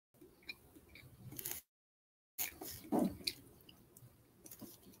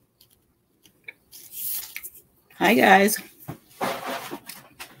Hi, guys. I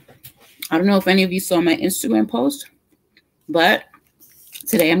don't know if any of you saw my Instagram post, but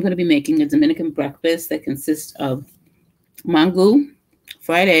today I'm going to be making a Dominican breakfast that consists of mango,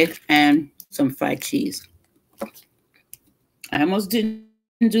 fried egg, and some fried cheese. I almost didn't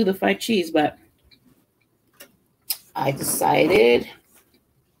do the fried cheese, but I decided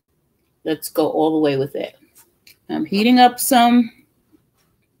let's go all the way with it. I'm heating up some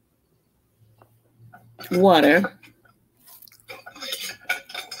water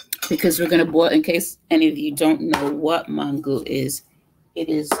because we're going to boil. In case any of you don't know what mango is, it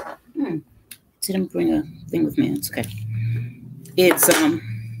is, didn't bring a thing with me. It's okay. It's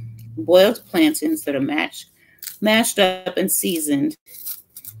boiled plantains that are mashed up and seasoned.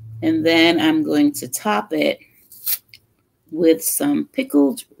 And then I'm going to top it with some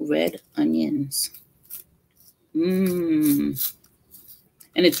pickled red onions. And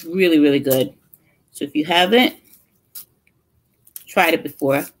it's really, really good. So if you haven't tried it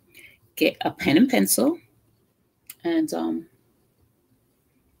before, get a pen and pencil and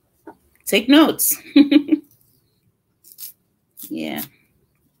take notes. Yeah.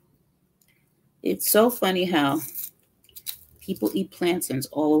 It's so funny how people eat plantains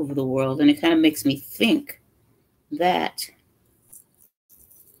all over the world, and it kind of makes me think that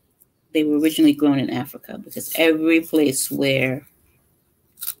they were originally grown in Africa, because every place where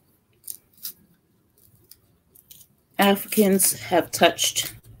Africans have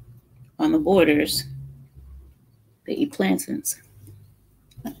touched on the borders, they eat plantains.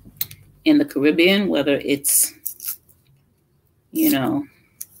 In the Caribbean, whether it's,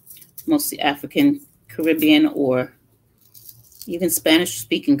 mostly African Caribbean or even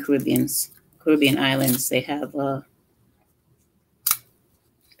Spanish-speaking Caribbean islands, they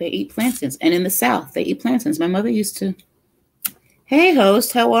eat plantains. And in the South, they eat plantains. My mother used to, hey,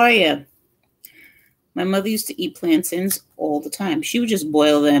 host, how are you? My mother used to eat plantains all the time. She would just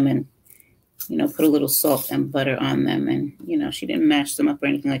boil them and, put a little salt and butter on them. And, she didn't mash them up or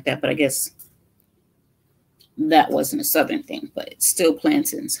anything like that. But I guess that wasn't a Southern thing. But it's still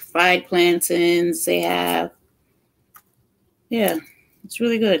plantains. Fried plantains they have. Yeah, it's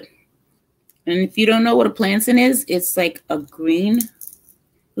really good. And if you don't know what a plantain is, it's like a green, it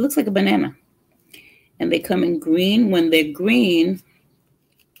looks like a banana. And they come in green. When they're green,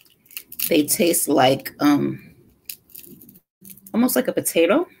 they taste like almost like a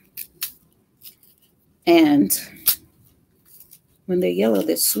potato. And when they're yellow,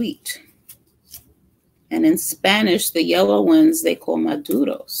 they're sweet. And in Spanish, the yellow ones, they call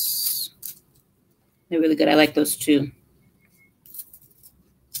maduros. They're really good. I like those too.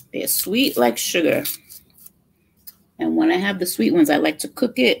 They're sweet like sugar. And when I have the sweet ones, I like to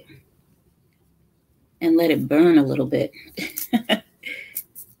cook it and let it burn a little bit.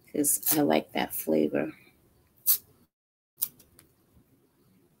 Because I like that flavor.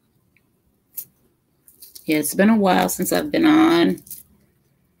 Yeah, it's been a while since I've been on.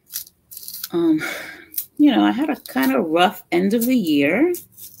 I had a kind of rough end of the year.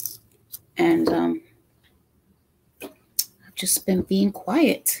 And I've just been being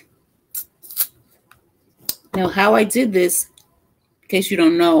quiet. Now, how I did this, in case you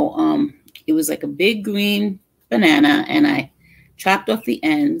don't know, it was like a big green banana, and I chopped off the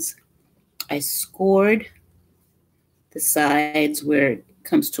ends. I scored the sides where it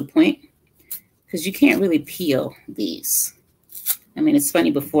comes to a point, because you can't really peel these. I mean, it's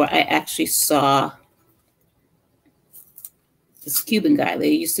funny, before I actually saw this Cuban guy, there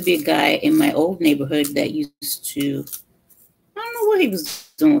used to be a guy in my old neighborhood that used to, I don't know what he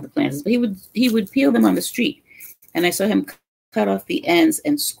was doing with the plants, but he would peel them on the street. And I saw him cut off the ends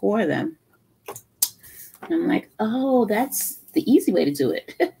and score them. And I'm like, oh, that's the easy way to do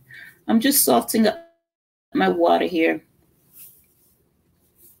it. I'm just salting up my water here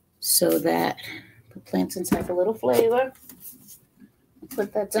so that the plantains have a little flavor.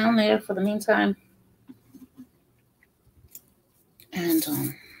 Put that down there for the meantime. And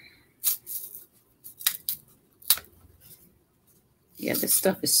yeah, this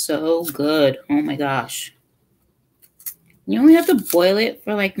stuff is so good. Oh my gosh. You only have to boil it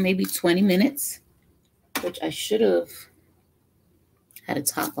for like maybe 20 minutes, which I should have had a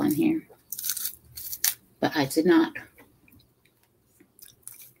top on here, but I did not.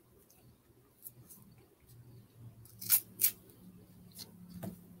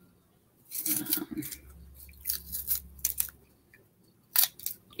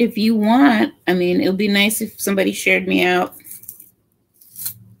 If you want, I mean, it would be nice if somebody shared me out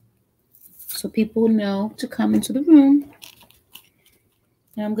so people know to come into the room.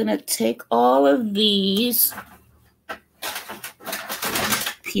 And I'm going to take all of these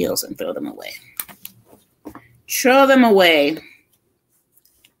peels and throw them away. throw them away.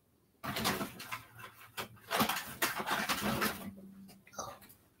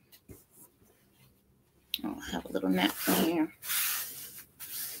 I'll have a little napkin here.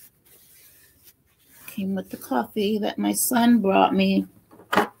 Came with the coffee that my son brought me.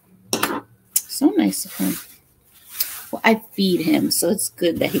 So nice of him. Well, I feed him, so it's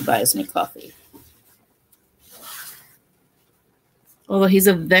good that he buys me coffee. Although he's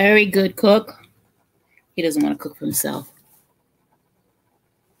a very good cook, he doesn't want to cook for himself.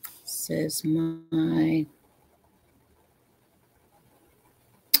 Says my...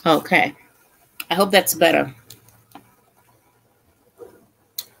 Okay. I hope that's better.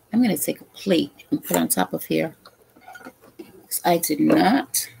 I'm going to take a plate and put on top of here. Because I did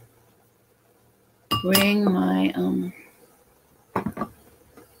not bring my...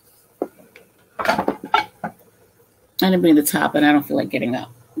 I didn't bring the top, and I don't feel like getting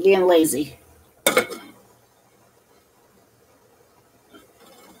up. I'm being lazy.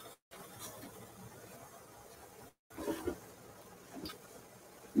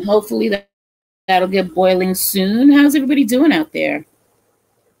 Hopefully that'll get boiling soon. How's everybody doing out there?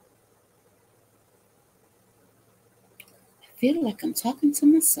 I feel like I'm talking to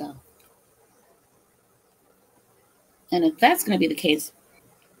myself. And if that's going to be the case,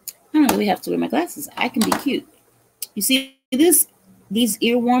 I don't really have to wear my glasses. I can be cute. You see these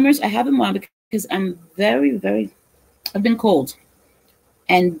ear warmers, I have them on because I'm I've been cold.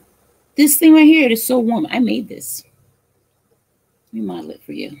 And this thing right here, it is so warm. I made this. Let me model it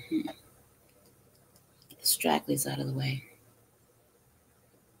for you. Get the stragglers out of the way.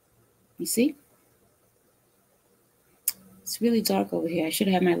 You see? It's really dark over here. I should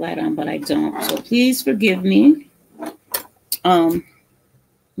have my light on, but I don't. So please forgive me. What am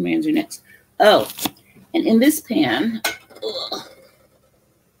I gonna do next? Oh, and in this pan,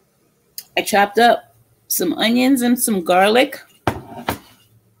 I chopped up some onions and some garlic.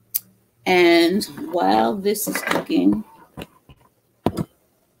 And while this is cooking,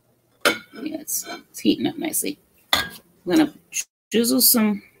 yeah, it's heating up nicely. I'm gonna drizzle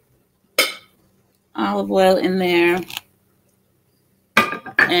some olive oil in there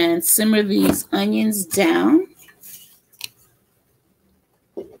and simmer these onions down.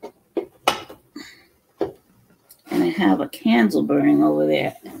 And I have a candle burning over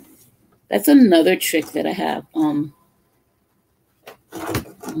there. That's another trick that I have.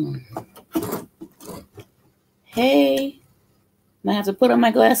 Hey, I have to put on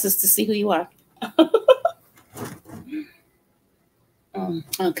my glasses to see who you are.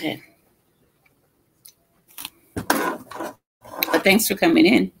 Okay. But thanks for coming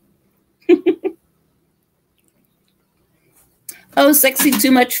in. Oh, sexy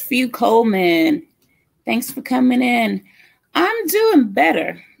too much for you, Coleman. Thanks for coming in. I'm doing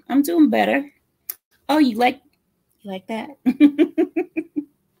better. I'm doing better. Oh, you like that?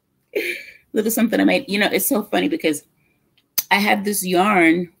 Look at something I made. You know, it's so funny because I had this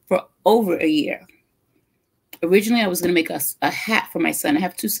yarn for over a year. Originally, I was going to make a hat for my son. I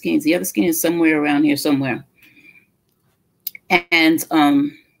have two skeins. The other skein is somewhere around here somewhere. And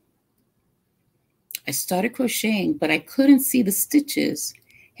I started crocheting, but I couldn't see the stitches.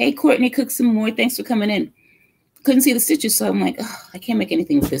 Hey, Courtney, cook some more. Thanks for coming in. Couldn't see the stitches, so I'm like, oh, I can't make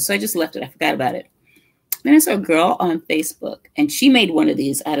anything with this. So I just left it. I forgot about it. Then I saw a girl on Facebook, and she made one of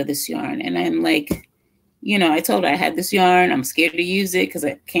these out of this yarn. And I'm like, you know, I told her I had this yarn. I'm scared to use it because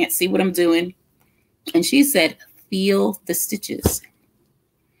I can't see what I'm doing. And she said, feel the stitches.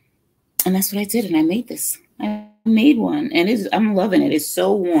 And that's what I did, and I made this. I made one, and I'm loving it. It's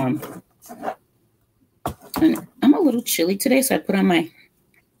so warm. And I'm a little chilly today, so I put on my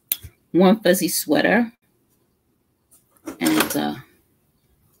warm fuzzy sweater. And let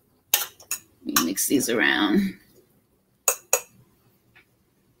me mix these around.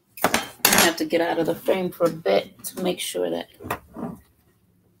 I have to get out of the frame for a bit to make sure that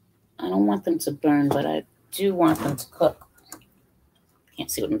I don't want them to burn, but I do want them to cook. Can't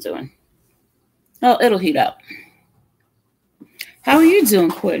see what I'm doing. Oh, it'll heat up. How are you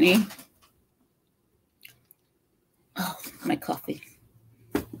doing, Courtney? Oh, my coffee.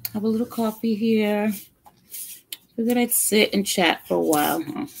 Have a little coffee here. Figured I'd sit and chat for a while.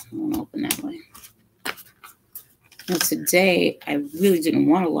 Oh, I won't open that way. Now today, I really didn't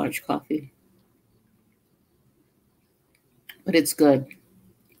want a large coffee. But it's good.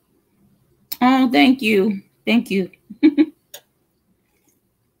 Oh, thank you. Thank you.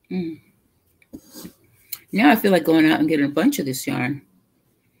 Now I feel like going out and getting a bunch of this yarn.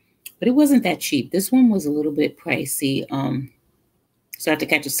 But it wasn't that cheap. This one was a little bit pricey. So I have to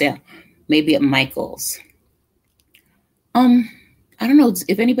catch a sale. Maybe at Michael's. I don't know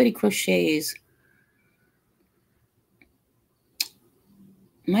if anybody crochets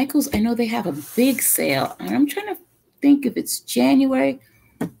Michael's, I know they have a big sale. And I'm trying to think if it's January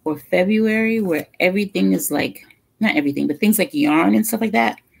or February where everything is like, not everything, but things like yarn and stuff like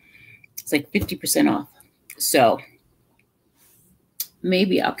that. It's like 50% off. So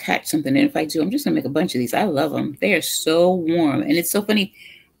maybe I'll catch something. And if I do, I'm just going to make a bunch of these. I love them. They are so warm. And it's so funny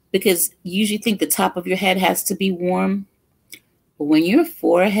because you usually think the top of your head has to be warm. But when your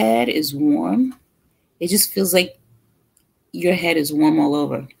forehead is warm, it just feels like your head is warm all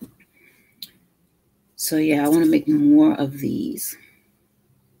over. So yeah, I want to make more of these.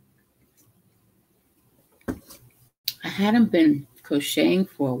 I hadn't been crocheting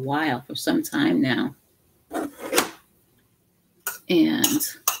for a while, for some time now. And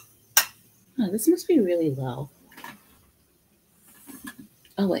oh, this must be really low.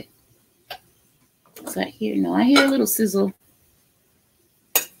 Oh, wait. Is that here? No, I hear a little sizzle.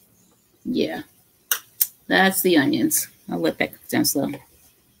 Yeah, that's the onions. I'll let that cook down slow.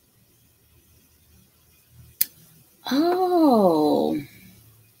 Oh.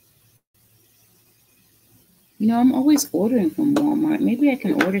 You know, I'm always ordering from Walmart. Maybe I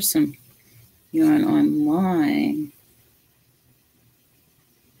can order some yarn online.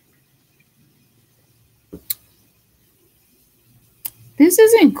 This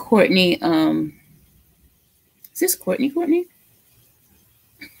isn't Courtney. Is this Courtney?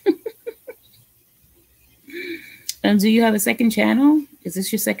 Do you have a second channel? Is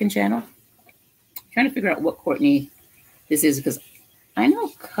this your second channel? I'm trying to figure out what Courtney this is because I know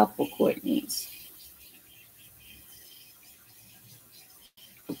a couple Courtneys.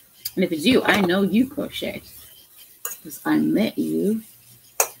 And if it's you, I know you crochet because I met you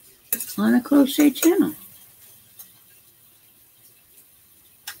on a crochet channel.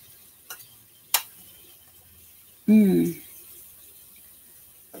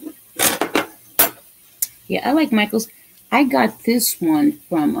 Yeah, I like Michael's. I got this one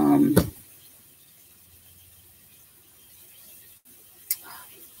from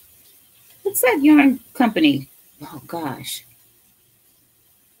what's that yarn company? Oh gosh.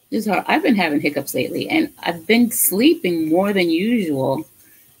 This is hard. I've been having hiccups lately and I've been sleeping more than usual.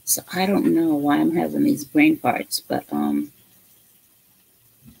 So I don't know why I'm having these brain farts, but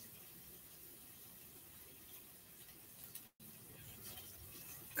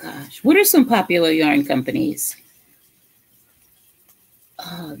gosh, what are some popular yarn companies?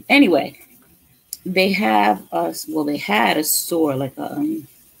 Anyway, they have us. Well, they had a store like a.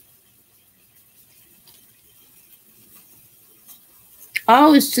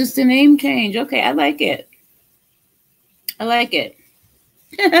 Oh, it's just a name change. Okay, I like it. I like it.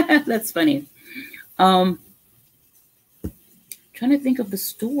 That's funny. Trying to think of the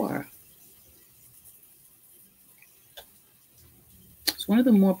store. It's one of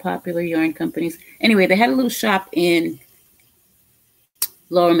the more popular yarn companies. Anyway, they had a little shop in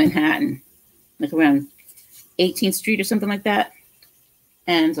Lower Manhattan, like around 18th Street or something like that.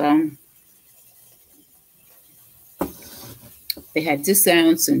 And they had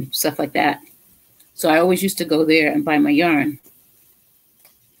discounts and stuff like that. So I always used to go there and buy my yarn.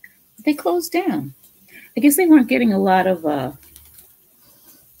 They closed down. I guess they weren't getting a lot of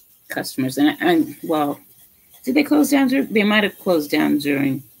customers. And well, did they close down? They might have closed down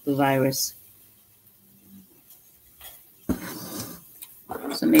during the virus.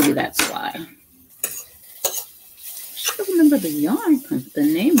 So maybe that's why. I should remember the yarn, the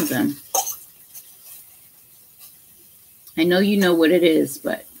name of them. I know you know what it is,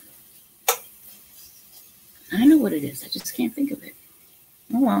 but I know what it is. I just can't think of it.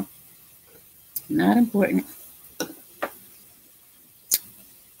 Oh, well. Not important.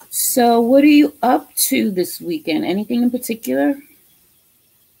 So what are you up to this weekend? Anything in particular?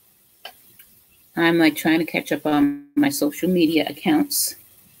 I'm like trying to catch up on my social media accounts.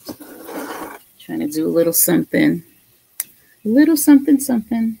 Trying to do a little something. A little something,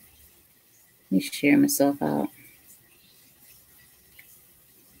 something. Let me share myself out.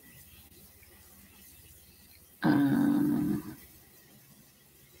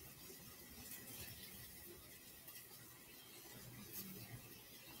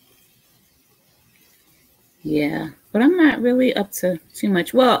 Yeah, but I'm not really up to too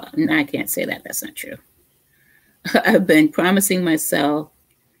much. Well, I can't say that. That's not true. I've been promising myself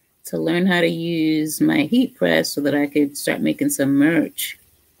to learn how to use my heat press so that I could start making some merch.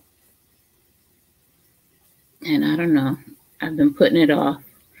 And I don't know. I've been putting it off.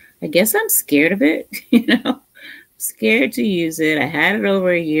 I guess I'm scared of it, you know. Scared to use it. I had it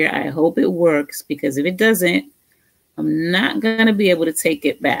over a year. I hope it works because if it doesn't, I'm not going to be able to take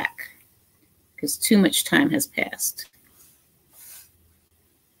it back because too much time has passed.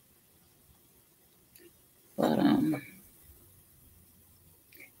 But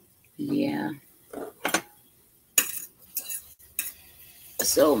Yeah.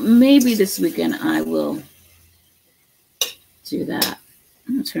 So maybe this weekend I will do that.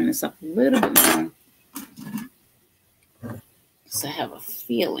 I'm going to turn this up a little bit more. Because I have a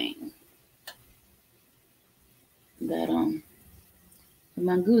feeling that the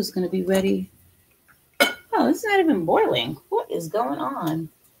mango is going to be ready. Oh, it's not even boiling. What is going on?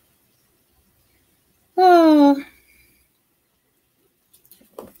 Oh,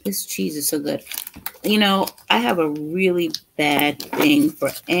 this cheese is so good. You know, I have a really bad thing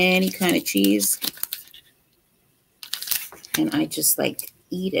for any kind of cheese. And I just like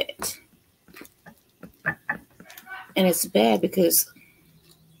eat it. And it's bad because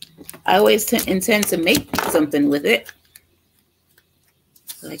I always intend to make something with it.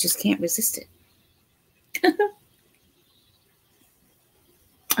 But I just can't resist it.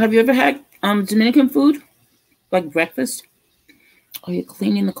 Have you ever had Dominican food? Like breakfast? Or you're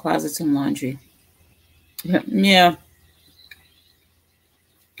cleaning the closets and laundry? Yeah.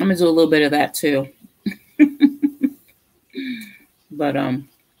 I'm going to do a little bit of that too. But,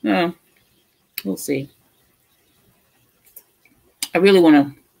 yeah, we'll see. I really want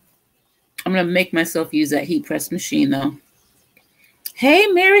to, I'm going to make myself use that heat press machine though. Hey,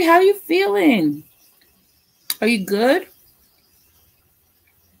 Mary, how you feeling? Are you good?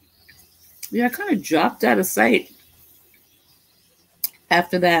 Yeah, I kind of dropped out of sight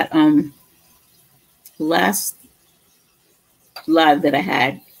after that last live that I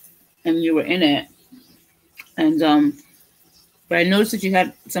had, and you were in it. And but I noticed that you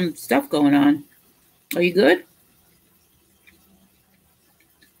had some stuff going on. Are you good?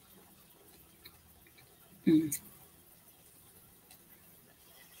 Mm.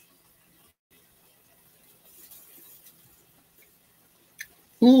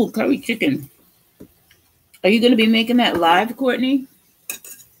 Ooh, curry chicken. Are you going to be making that live, Courtney?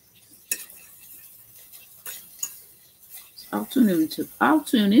 I'll tune into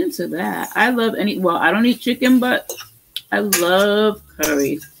that. I love I don't eat chicken, but I love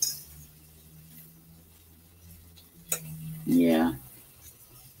curry. Yeah.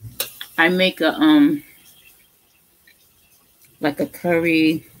 I make a like a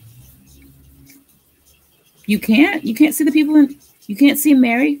curry. You can't see the people you can't see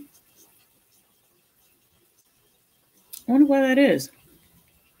Mary? I wonder why that is.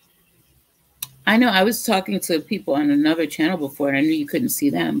 I know I was talking to people on another channel before and I knew you couldn't see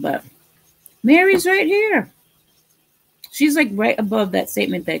them, but Mary's right here. She's like right above that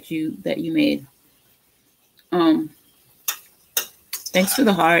statement that you made. Thanks for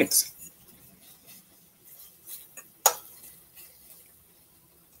the hearts.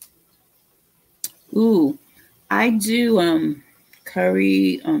 Ooh, I do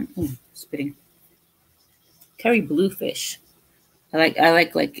curry spitting. Curry bluefish. I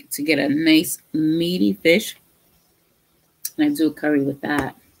like to get a nice meaty fish. And I do a curry with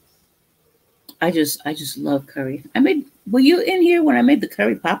that. I just love curry. Were you in here when I made the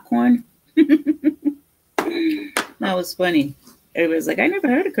curry popcorn? That was funny. Everybody's like, I never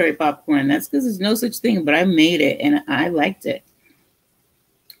heard of curry popcorn. That's because there's no such thing, but I made it and I liked it.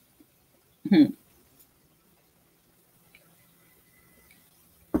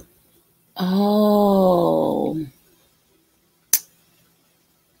 Oh.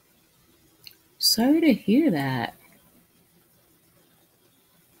 Sorry to hear that.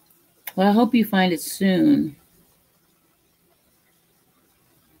 Well, I hope you find it soon.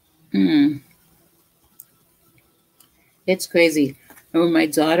 It's crazy. Remember my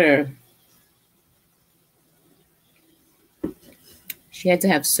daughter, she had to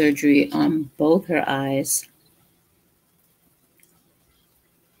have surgery on both her eyes.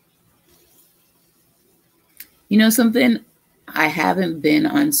 You know something? I haven't been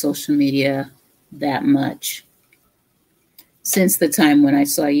on social media that much since the time when I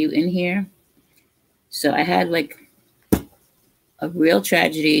saw you in here. So I had like a real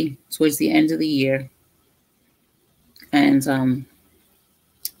tragedy towards the end of the year. And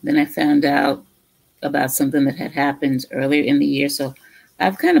then I found out about something that had happened earlier in the year. So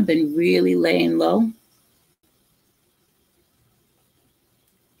I've kind of been really laying low.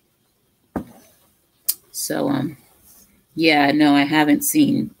 So yeah, no, I haven't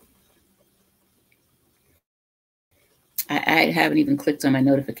seen. I haven't even clicked on my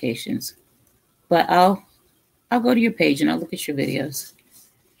notifications. But I'll go to your page and I'll look at your videos.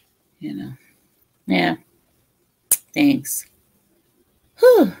 You know. Yeah. Thanks.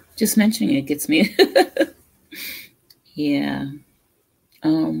 Whew, just mentioning it gets me. Yeah.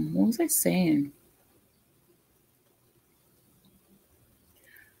 What was I saying?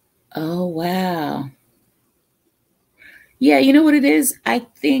 Oh wow. Yeah, you know what it is? I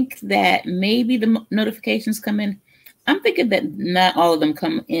think that maybe the notifications come in. I'm thinking that not all of them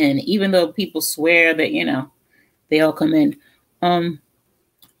come in, even though people swear that, they all come in.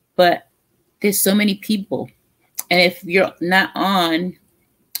 But there's so many people. And if you're not on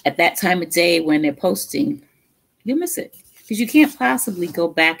at that time of day when they're posting, you'll miss it. Because you can't possibly go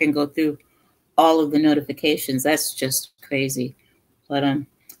back and go through all of the notifications. That's just crazy. But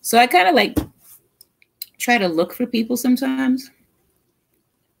so I kind of like try to look for people sometimes.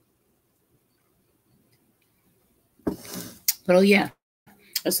 But oh yeah, I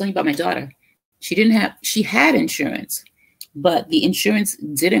was telling you about my daughter. She had insurance, but the insurance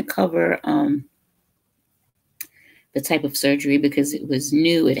didn't cover the type of surgery because it was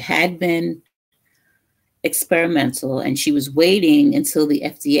new. It had been experimental, and she was waiting until the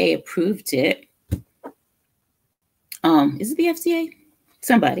FDA approved it. Is it the FDA?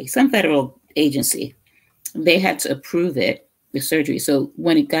 Some federal agency. They had to approve it, the surgery. So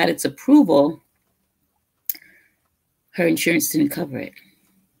when it got its approval, her insurance didn't cover it.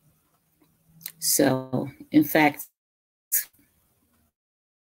 So, in fact,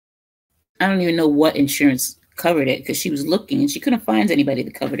 I don't even know what insurance covered it because she was looking and she couldn't find anybody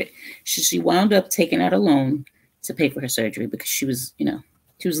that covered it. She wound up taking out a loan to pay for her surgery because she was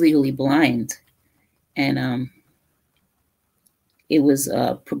legally blind. And it was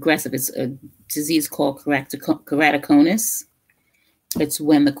progressive. It's a disease called keratoconus. It's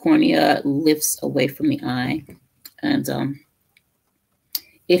when the cornea lifts away from the eye. And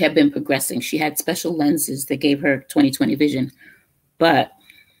it had been progressing. She had special lenses that gave her 20/20 vision. But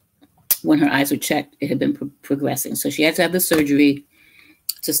when her eyes were checked, it had been progressing. So she had to have the surgery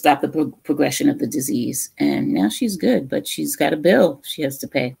to stop the progression of the disease. And now she's good, but she's got a bill she has to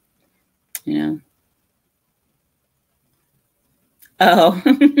pay, Oh,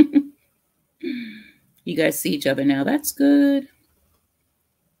 you guys see each other now. That's good.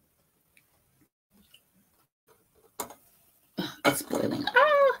 Oh, it's boiling.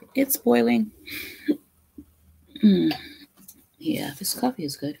 It's boiling. Yeah, this coffee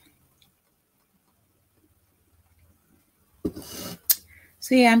is good.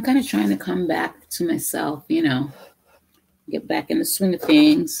 So yeah, I'm kind of trying to come back to myself, get back in the swing of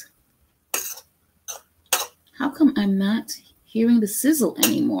things. How come I'm not hearing the sizzle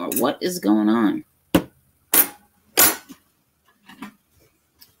anymore? What is going on?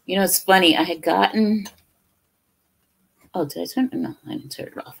 It's funny. I had gotten... Oh, did I turn it? No, I didn't turn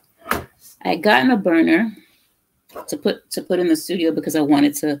it off. I had gotten a burner to put in the studio because I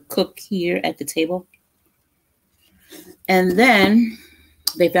wanted to cook here at the table. And then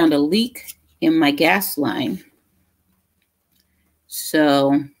they found a leak in my gas line.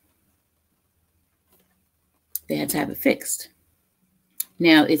 So they had to have it fixed.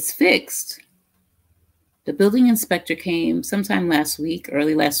 Now it's fixed. The building inspector came sometime last week,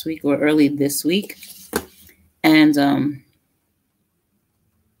 early last week or early this week. And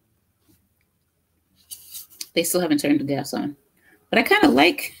they still haven't turned the gas on. But I kind of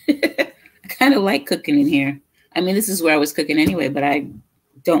like cooking in here. I mean, this is where I was cooking anyway, but I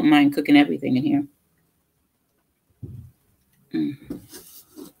don't mind cooking everything in here.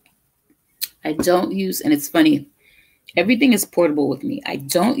 I don't use, and it's funny, everything is portable with me. I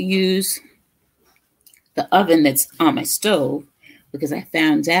don't use the oven that's on my stove because I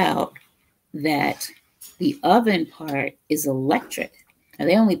found out that the oven part is electric. Now,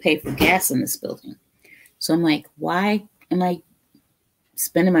 they only pay for gas in this building. So I'm like, why am I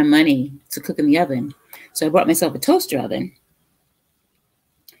spending my money to cook in the oven? So I bought myself a toaster oven.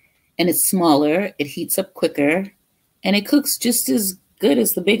 And it's smaller, it heats up quicker, and it cooks just as good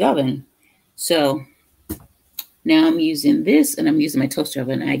as the big oven. So now I'm using this, and I'm using my toaster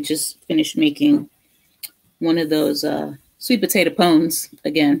oven. I just finished making one of those sweet potato pones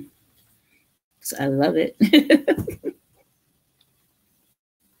again. So I love it.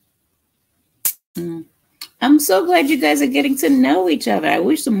 I'm so glad you guys are getting to know each other. I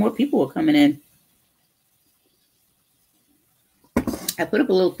wish some more people were coming in. I put up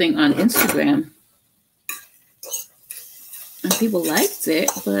a little thing on Instagram, and people liked it,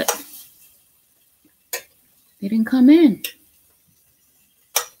 but they didn't come in.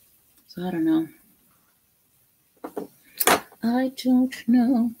 So I don't know. I don't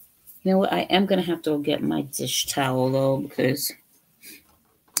know. You know what? I am going to have to get my dish towel, though, because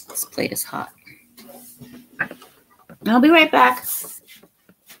this plate is hot. I'll be right back.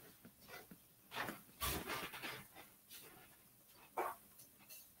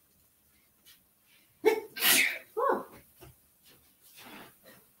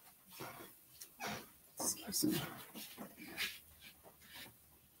 Excuse me.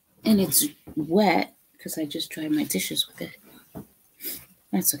 And it's wet because I just dried my dishes with it.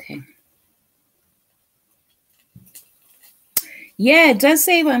 That's okay. Yeah, it does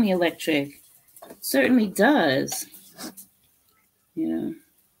save on the electric. It certainly does. Yeah.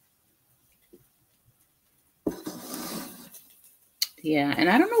 Yeah, and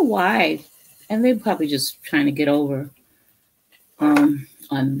I don't know why. And they're probably just trying to get over on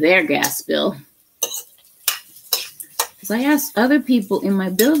their gas bill. Because I asked other people in my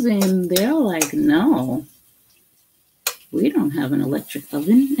building, and they're like, no, we don't have an electric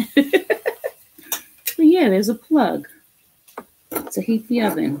oven. But yeah, there's a plug to heat the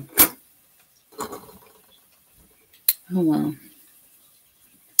oven. Oh, well.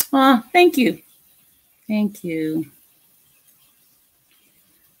 Oh, thank you. Thank you.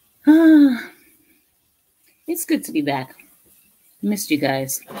 It's good to be back. Missed you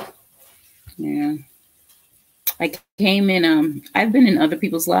guys. Yeah. I came in, I've been in other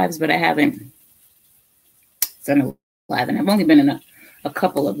people's lives, but I haven't done a live, and I've only been in a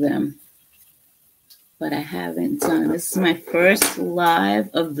couple of them, but I haven't done. This is my first live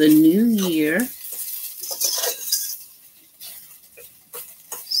of the new year.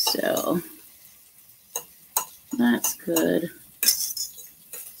 So that's good.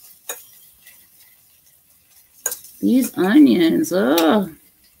 These onions, oh,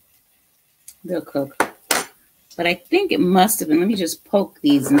 they'll cook. But I think it must have been, let me just poke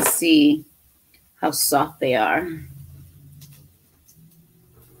these and see how soft they are.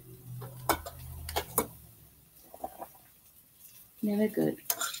 Yeah, they're good.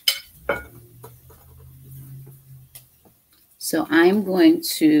 So I'm going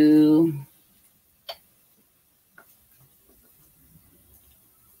to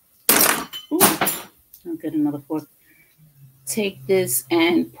I'll get another fork. Take this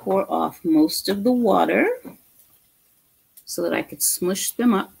and pour off most of the water so that I could smush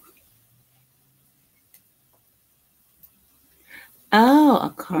them up. Oh,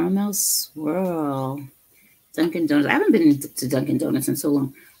 a caramel swirl. Dunkin' Donuts. I haven't been to Dunkin' Donuts in so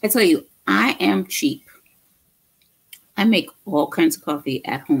long. I tell you, I am cheap. I make all kinds of coffee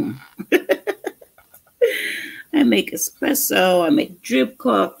at home. I make espresso. I make drip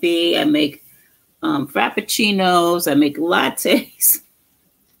coffee. I make frappuccinos. I make lattes.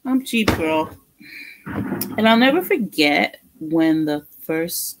 I'm cheap, girl. And I'll never forget when the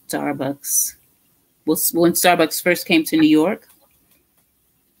first Starbucks, when Starbucks first came to New York.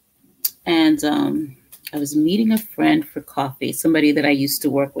 And I was meeting a friend for coffee, somebody that I used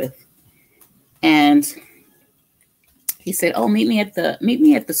to work with. And he said, oh, meet me at the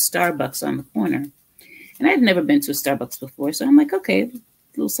Starbucks on the corner. And I had never been to a Starbucks before. So I'm like, okay, a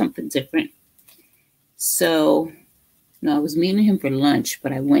little something different. So, no, I was meeting him for lunch,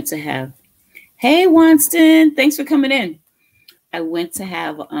 but I went to have, hey, Winston, thanks for coming in. I went to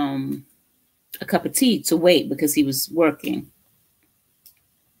have a cup of tea to wait because he was working.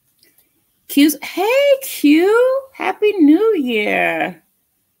 Q's, hey, Q, Happy New Year.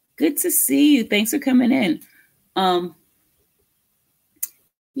 Good to see you. Thanks for coming in.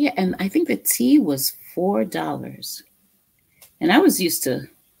 Yeah, and I think the tea was $4. And I was used to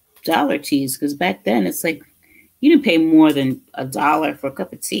dollar teas because back then it's like you didn't pay more than $1 for a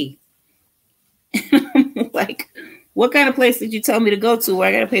cup of tea. And I'm like, what kind of place did you tell me to go to where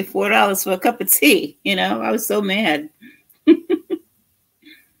I got to pay $4 for a cup of tea? You know, I was so mad.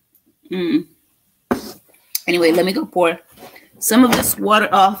 Anyway, let me go pour some of this water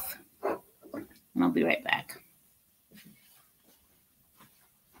off, and I'll be right back.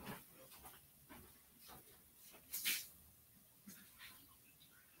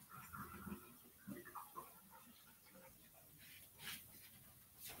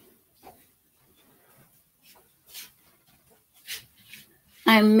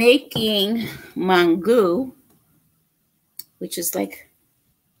 I'm making mango, which is like,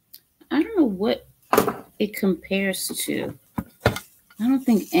 I don't know what it compares to. I don't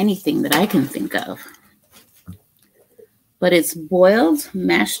think anything that I can think of. But it's boiled,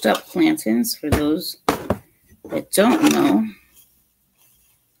 mashed up plantains for those that don't know.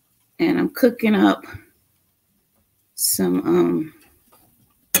 And I'm cooking up some,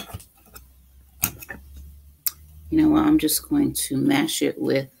 you know what, I'm just going to mash it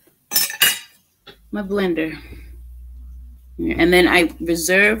with my blender. And then I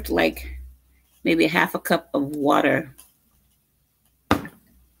reserved like maybe half a cup of water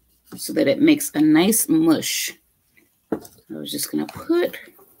so that it makes a nice mush. I was just going to put,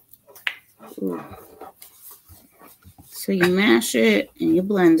 ooh. So you mash it and you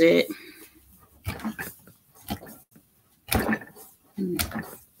blend it.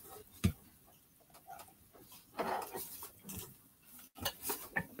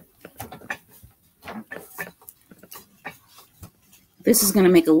 This is going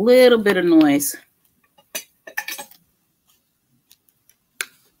to make a little bit of noise.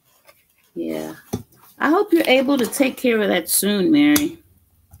 Yeah. I hope you're able to take care of that soon, Mary.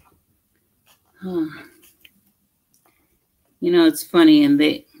 Huh. You know, it's funny, and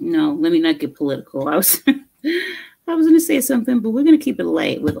let me not get political. I was going to say something, but we're going to keep it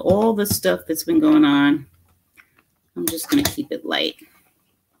light with all the stuff that's been going on. I'm just going to keep it light.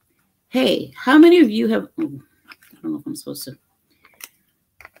 Hey, how many of you have, I don't know if I'm supposed to,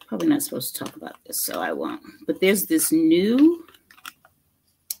 probably not supposed to talk about this, so I won't. But there's this new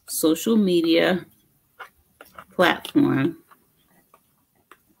social media platform,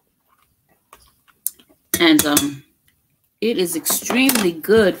 and it is extremely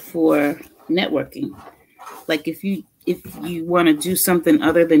good for networking. Like if you want to do something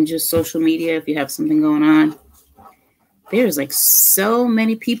other than just social media, if you have something going on, there's like so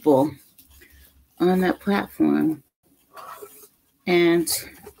many people on that platform, and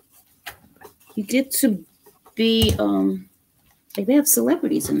you get to be like they have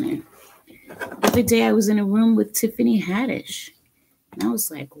celebrities in there. The other day I was in a room with Tiffany Haddish, and I was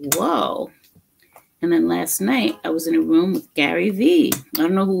like, whoa. And then last night I was in a room with Gary Vee. I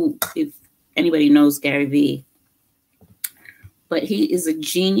don't know if anybody knows Gary Vee, but he is a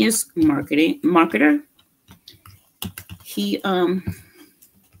genius marketer. He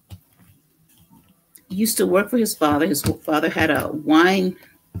used to work for his father. His father had a wine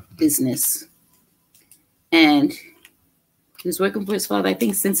business, and he was working for his father, I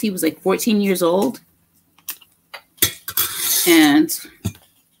think, since he was like 14 years old. And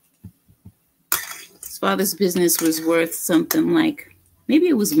his father's business was worth something like, maybe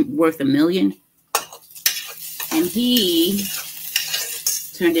it was worth $1 million. And he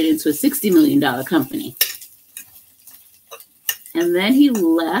turned it into a $60 million company. And then he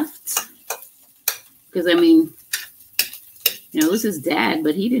left because, I mean, it was his dad,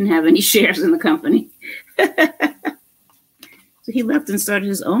 but he didn't have any shares in the company. So he left and started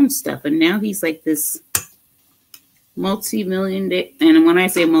his own stuff. And now he's like this multi-millionaire. And when I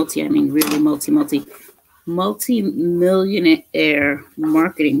say multi, I mean really multi-millionaire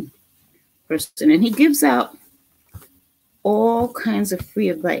marketing person. And he gives out all kinds of free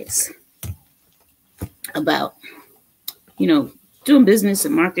advice about, doing business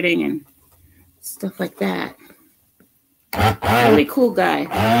and marketing and stuff like that. Really cool guy.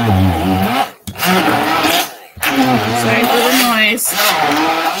 Sorry for the noise.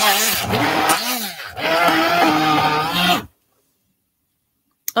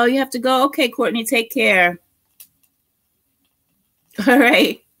 Oh, you have to go? Okay, Courtney, take care. All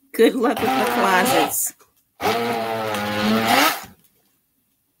right. Good luck with the closets.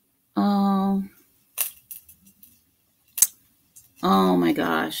 Oh my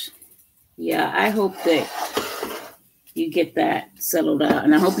gosh. Yeah, I hope that you get that settled out.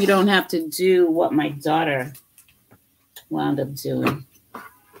 And I hope you don't have to do what my daughter wound up doing.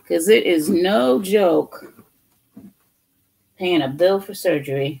 Because it is no joke paying a bill for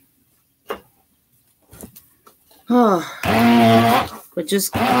surgery. Oh, but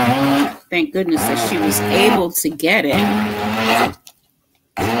just thank goodness that she was able to get it.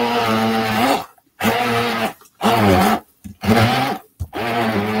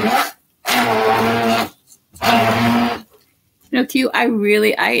 Q, I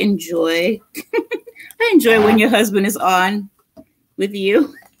enjoy I enjoy when your husband is on with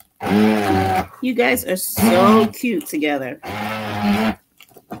you. You guys are so cute together.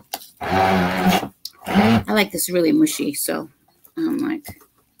 I like this really mushy, so I'm like,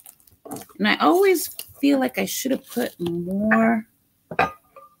 and I always feel like I should have put more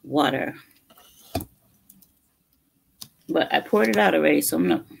water, but I poured it out already, so I'm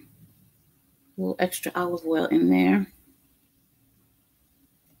gonna a little extra olive oil in there.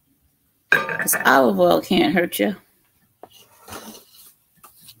 Because olive oil can't hurt you.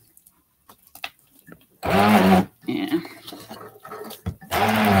 Yeah.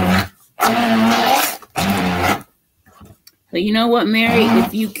 But you know what, Mary?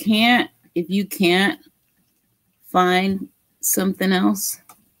 If you can't find something else.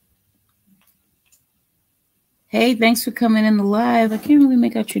 Hey, thanks for coming in the live. I can't really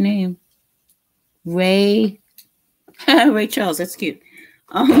make out your name. Ray. Ray Charles, that's cute.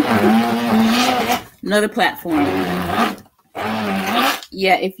 Another platform.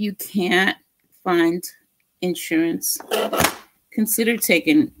 Yeah, if you can't find insurance, consider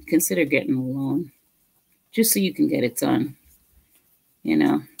getting a loan just so you can get it done.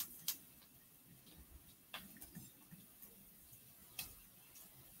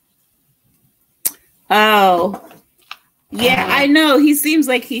 Oh, yeah, I know. He seems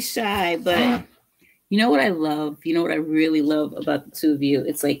like he's shy, but You know what I love? You know what I really love about the two of you?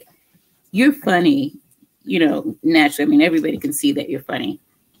 It's like, you're funny, you know, naturally. I mean, everybody can see that you're funny.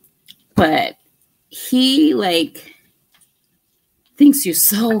 But he, like, thinks you're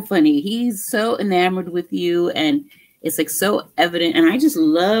so funny. He's so enamored with you, and it's, like, so evident. And I just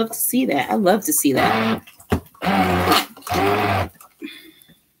love to see that. I love to see that.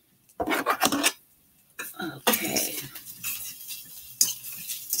 Okay.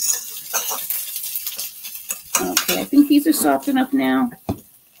 Okay, I think these are soft enough now.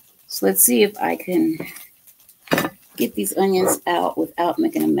 So let's see if I can get these onions out without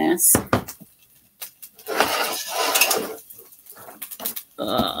making a mess.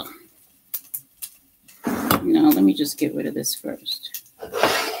 No, let me just get rid of this first. Put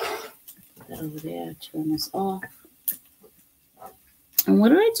that over there, turn this off. And what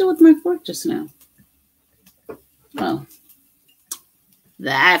did I do with my fork just now? Oh,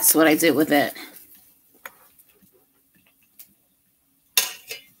 that's what I did with it.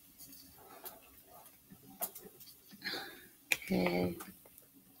 Okay.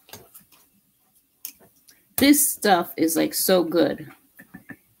 This stuff is like so good.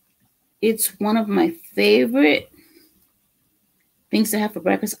 It's one of my favorite things to have for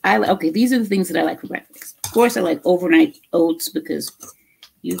breakfast. Okay, these are the things that I like for breakfast. Of course, I like overnight oats because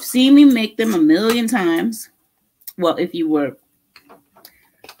you've seen me make them a million times. Well, if you were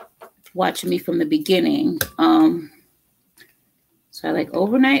watching me from the beginning. So I like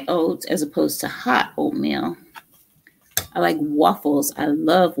overnight oats as opposed to hot oatmeal. I like waffles. I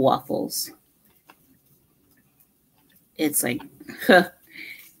love waffles. It's like,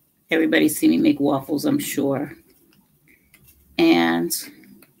 everybody's seen me make waffles, I'm sure. And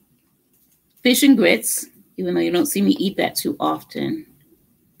fish and grits, even though you don't see me eat that too often.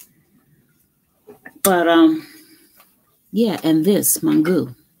 But, yeah, and this,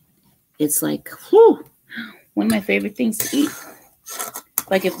 mango. It's like, whew, one of my favorite things to eat.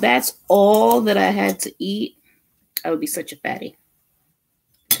 Like, if that's all that I had to eat, I would be such a fatty.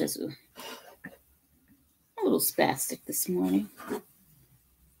 Because I'm a little spastic this morning.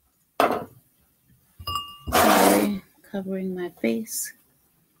 Sorry, covering my face.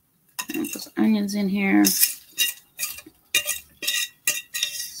 And put some onions in here.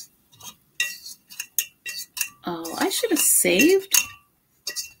 Oh, I should have saved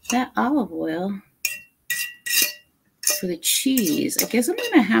that olive oil for the cheese. I guess I'm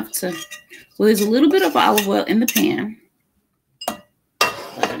going to have to. Well, there's a little bit of olive oil in the pan.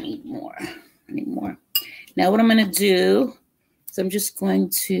 But I need more. I need more. Now what I'm going to do is I'm just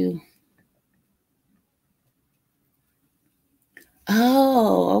going to.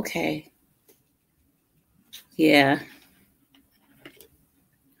 Oh, okay. Yeah.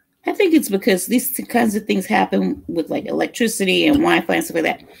 I think it's because these kinds of things happen with like electricity and Wi-Fi and stuff like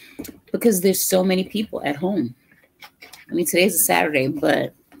that because there's so many people at home. I mean, today's a Saturday,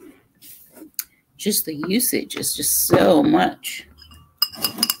 but just the usage is just so much.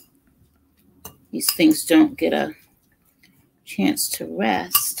 These things don't get a chance to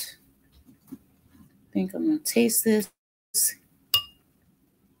rest. I think I'm going to taste this.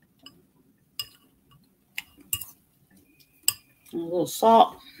 A little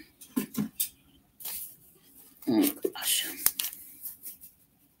salt. Oh, gosh.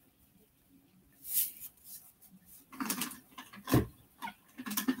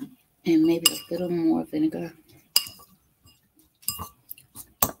 And maybe a little more vinegar.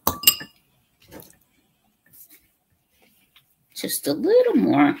 Just a little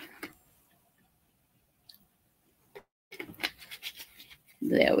more.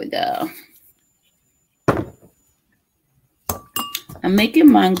 There we go. I'm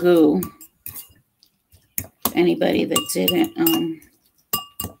making mango. Anybody that didn't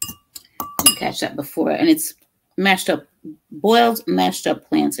catch that before, and it's mashed up, boiled mashed up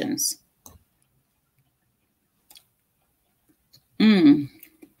plantains.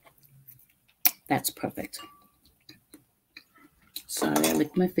 That's perfect. Sorry, I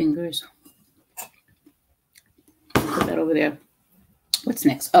licked my fingers. Put that over there. What's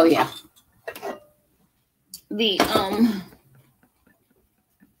next? Oh yeah.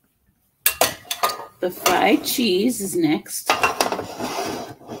 The fried cheese is next.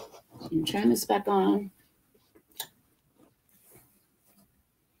 I'm turning this back on.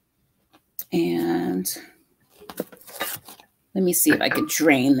 And let me see if I could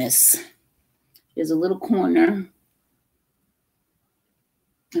drain this. There's a little corner.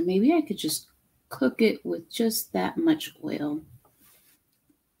 And maybe I could just cook it with just that much oil.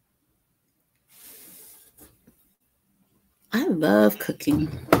 I love cooking.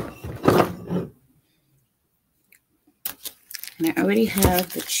 And I already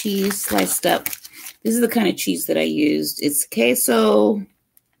have the cheese sliced up. This is the kind of cheese that I used. It's queso.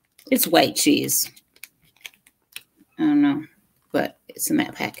 It's white cheese. I don't know, but it's in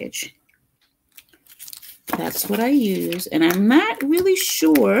that package. That's what I use. And I'm not really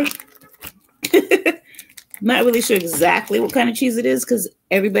sure. Not really sure exactly what kind of cheese it is because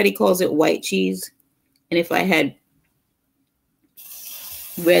everybody calls it white cheese. And if I had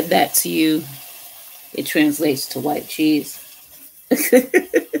read that to you, it translates to white cheese.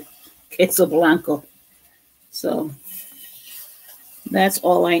 Queso blanco. So that's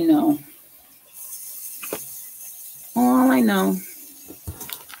all I know. All I know.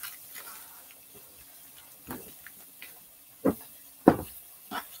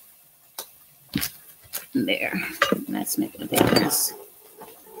 There. That's making a big mess.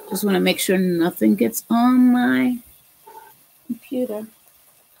 Just want to make sure nothing gets on my computer.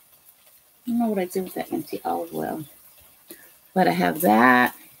 I don't know what I did with that empty olive oil. But I have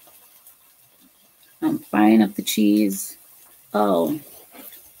that. I'm frying up the cheese. Oh,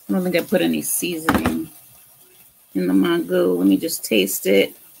 I don't think I put any seasoning in the mango. Let me just taste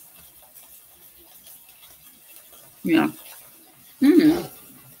it. Yeah.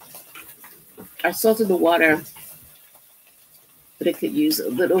 I salted the water, but it could use a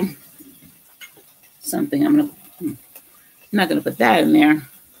little something. I'm not gonna put that in there.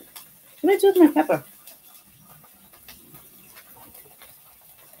 What did I do with my pepper?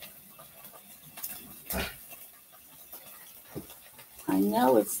 I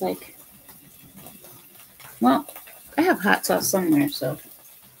know it's like, well, I have hot sauce somewhere, so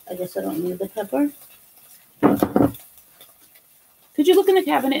I guess I don't need the pepper. Could you look in the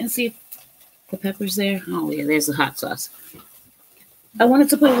cabinet and see if the pepper's there? Oh, yeah, there's the hot sauce. I wanted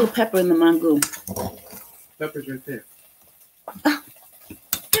to put a little pepper in the mango. Pepper's right there. Oh,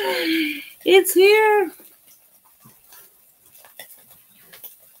 it's here.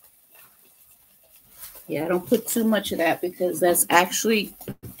 Yeah, I don't put too much of that because that's actually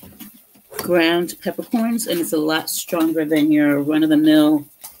ground peppercorns and it's a lot stronger than your run-of-the-mill,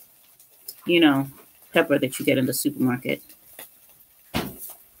 pepper that you get in the supermarket. A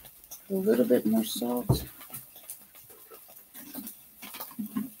little bit more salt.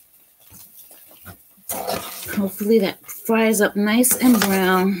 Hopefully that fries up nice and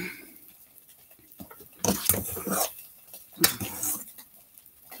brown.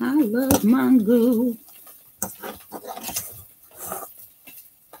 I love mango.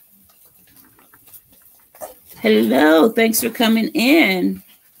 Hello, thanks for coming in.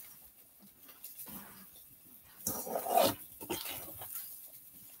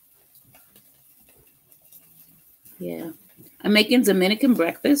 Yeah, I'm making Dominican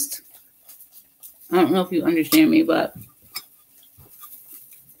breakfast. I don't know if you understand me, but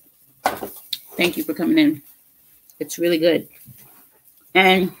thank you for coming in. It's really good.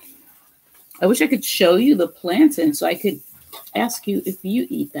 And I wish I could show you the plantain so I could ask you if you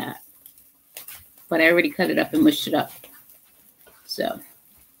eat that. But I already cut it up and mushed it up. So.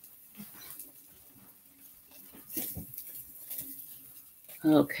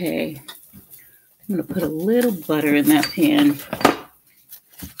 Okay. I'm going to put a little butter in that pan.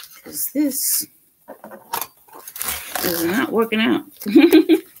 Because this is not working out.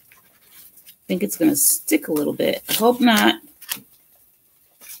 I think it's going to stick a little bit. I hope not.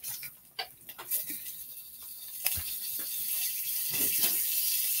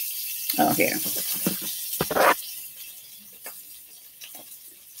 Oh, here.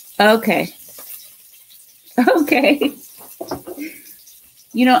 Okay. Okay.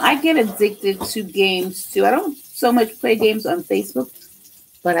 I get addicted to games too. I don't so much play games on Facebook,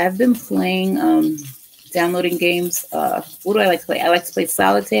 but I've been playing, downloading games. What do I like to play? I like to play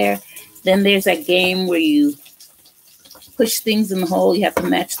solitaire. Then there's that game where you push things in the hole. You have to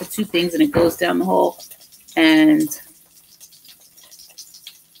match the two things and it goes down the hole. And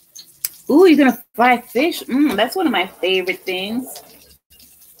ooh, you're going to fry fish? That's one of my favorite things.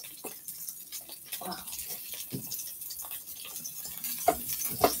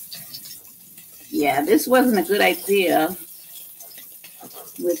 Yeah, this wasn't a good idea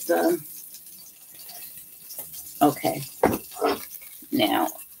with okay. Now,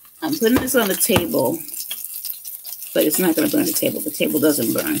 I'm putting this on the table, but it's not going to burn the table. The table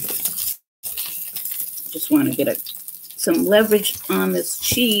doesn't burn. Just want to get some leverage on this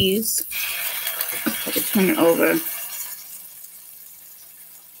cheese. I could turn it over.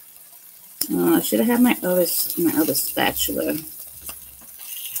 I should have had my other spatula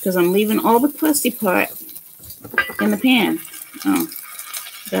because I'm leaving all the crusty part in the pan. Oh,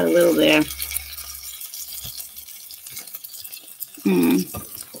 got a little there. And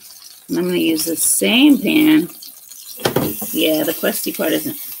I'm going to use the same pan. Yeah, the crusty part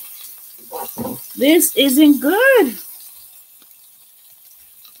isn't This isn't good.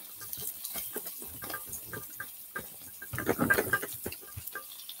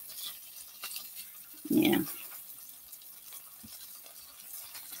 Yeah.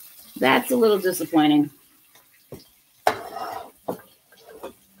 That's a little disappointing. I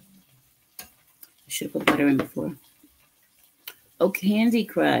should have put butter in before. Oh, Candy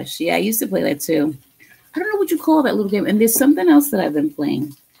Crush. Yeah, I used to play that too. I don't know what you call that little game. And there's something else that I've been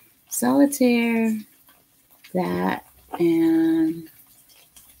playing. Solitaire, that, and...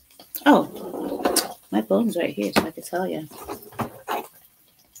 Oh, my phone's right here, so I can tell you.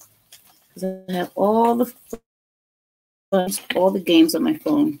 Because I have all the games on my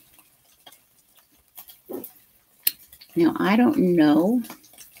phone. Now, I don't know.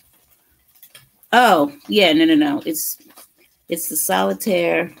 Oh, yeah, no. It's the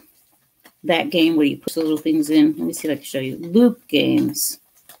Solitaire, that game where you put the little things in. Let me see if I can show you. Loop games.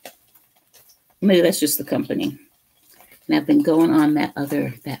 Maybe that's just the company. And I've been going on that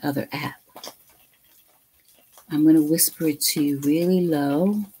other app. I'm going to whisper it to you really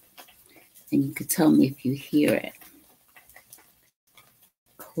low, and you can tell me if you hear it.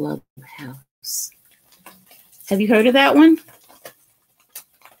 Clubhouse. Have you heard of that one?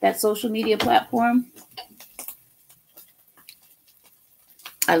 That social media platform?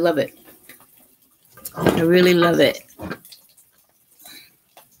 I love it. I really love it.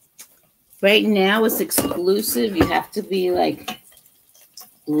 Right now it's exclusive. You have to be like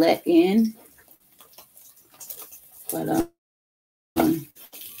let in. But let's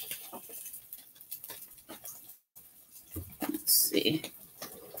see.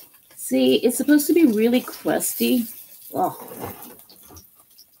 See, it's supposed to be really crusty. Oh.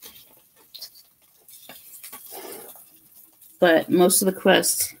 But most of the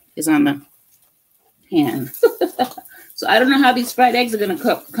crust is on the pan. So I don't know how these fried eggs are going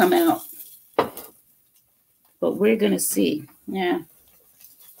to come out. But we're going to see. Yeah.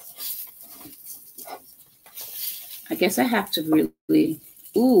 I guess I have to really...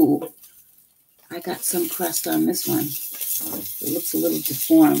 Ooh. I got some crust on this one. It looks a little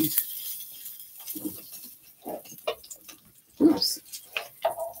deformed. Oops.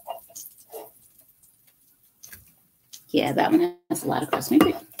 Yeah, that one has a lot of crust.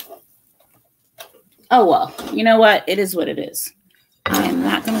 Maybe. Oh, well. You know what? It is what it is. I am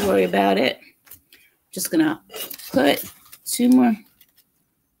not going to worry about it. Just going to put 2 more.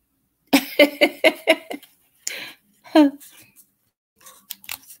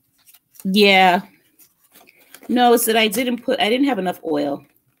 Yeah. No, it's that I didn't have enough oil.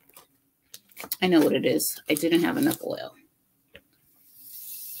 I know what it is. I didn't have enough oil.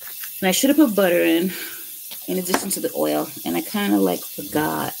 And I should have put butter in addition to the oil. And I kind of like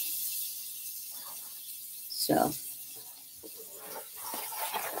forgot. So,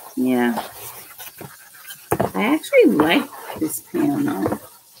 yeah. I actually like this pan though.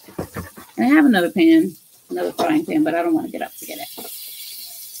 And I have another pan, another frying pan, but I don't want to get up to get it.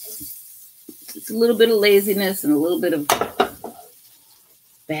 It's a little bit of laziness and a little bit of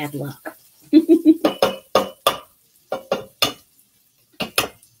bad luck.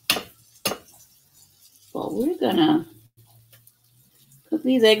 Well, we're gonna cook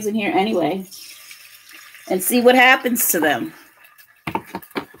these eggs in here anyway and see what happens to them.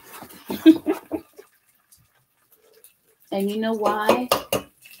 And you know why?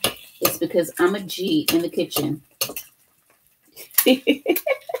 It's because I'm a G in the kitchen.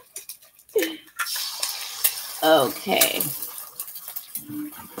 Okay.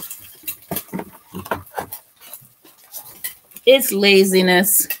 It's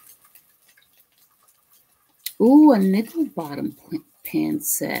laziness. Ooh, a nickel bottom pan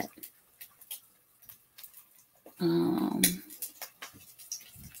set.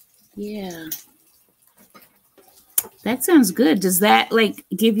 Yeah. That sounds good. Does that like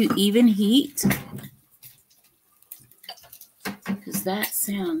give you even heat? Because that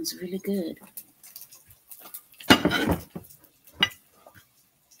sounds really good.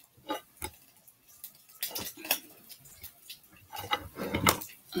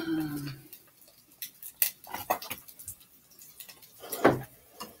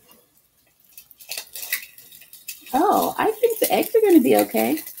 Oh, I think the eggs are going to be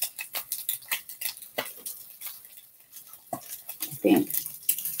okay. I think.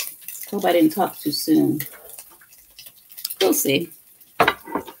 Hope I didn't talk too soon. We'll see.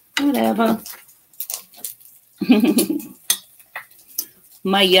 Whatever.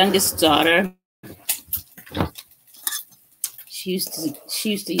 My youngest daughter, she used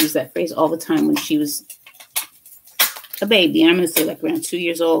to use that phrase all the time when she was a baby. I'm going to say like around 2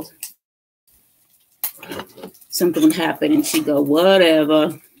 years old. Something would happen and she'd go,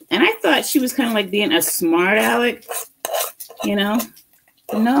 whatever. And I thought she was kind of like being a smart aleck, you know.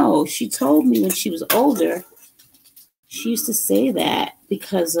 No, she told me when she was older, she used to say that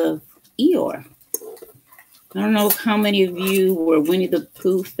because of Eeyore. I don't know how many of you were Winnie the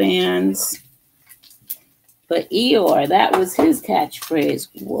Pooh fans, but Eeyore, that was his catchphrase,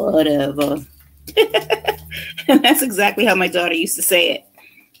 whatever. And that's exactly how my daughter used to say it.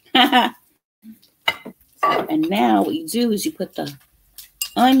 And now what you do is you put the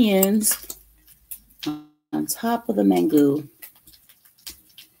onions on top of the mango.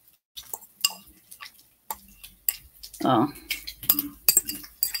 Oh.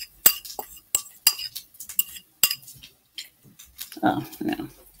 Oh, no.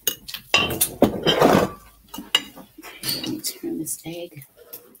 Let me turn this egg.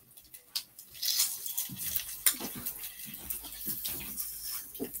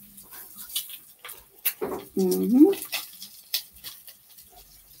 Mm-hmm.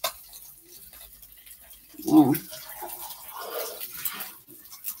 Oh.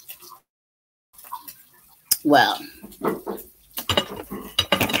 Well,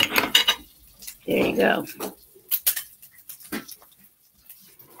 there you go.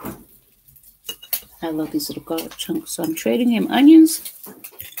 I love these little garlic chunks, so I'm trading him onions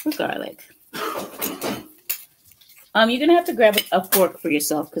for garlic. You're gonna have to grab a fork for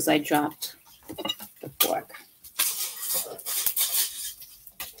yourself because I dropped the fork.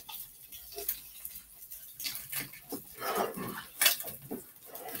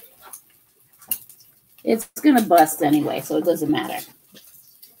 It's gonna bust anyway, so it doesn't matter.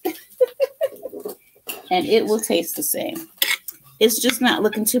 And it will taste the same. It's just not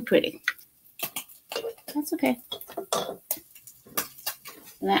looking too pretty. That's okay.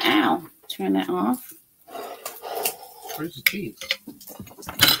 Now, ow, turn that off. Where's the cheese?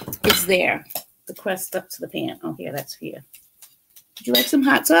 It's there. The crust stuck to the pan. Oh, here, that's for you. Would you like some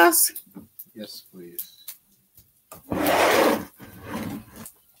hot sauce? Yes, please.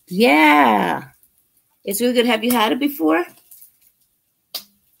 Yeah. It's really good. Have you had it before?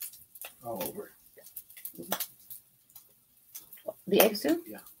 All over. The eggs too?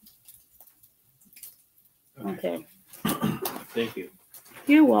 Yeah. Okay. Thank you.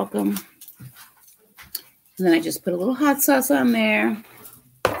 You're welcome. And then I just put a little hot sauce on there.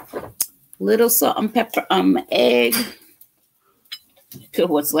 Little salt and pepper on my egg. To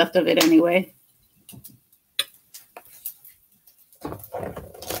what's left of it anyway.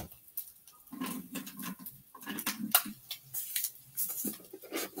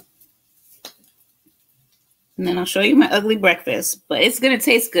 And then I'll show you my ugly breakfast. But it's going to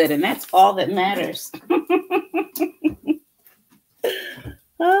taste good, and that's all that matters.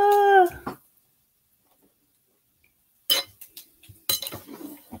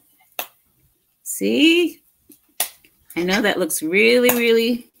 See? I know that looks really,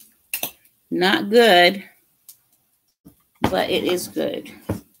 really not good, but it is good.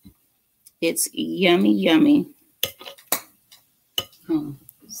 It's yummy, yummy. Oh,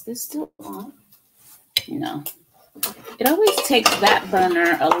 is this still on? No. It always takes that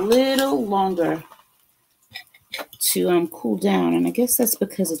burner a little longer to cool down, and I guess that's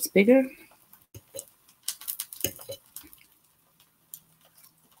because it's bigger.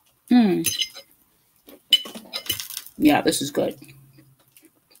 Yeah, this is good.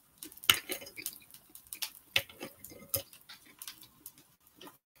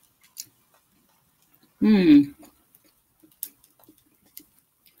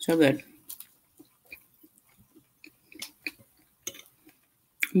 So good.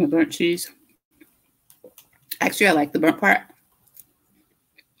 My burnt cheese. Actually, I like the burnt part.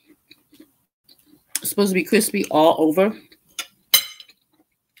 It's supposed to be crispy all over.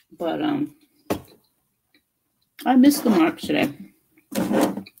 But I missed the mark today.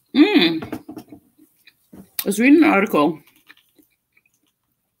 I was reading an article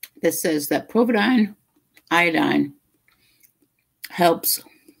that says that providine iodine helps.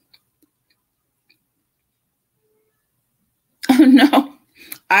 Oh no,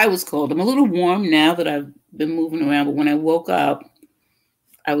 I was cold. I'm a little warm now that I've been moving around, but when I woke up,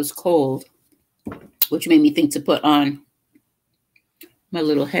 I was cold, which made me think to put on my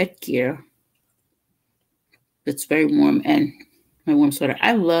little headgear that's very warm and my warm sweater.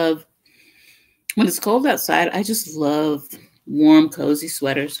 I love, when it's cold outside, I just love warm, cozy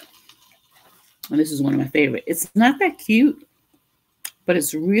sweaters. And this is one of my favorite. It's not that cute, but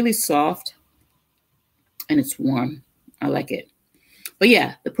it's really soft and it's warm. I like it. But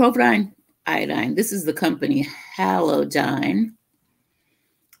yeah, the providine iodine, this is the company Halodyne.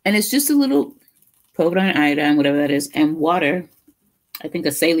 And it's just a little providine iodine, whatever that is, and water, I think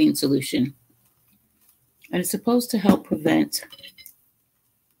a saline solution. And it's supposed to help prevent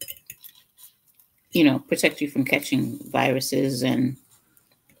protect you from catching viruses. And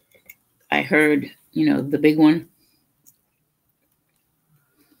I heard, the big one.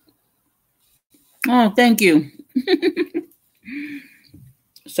 Oh, thank you.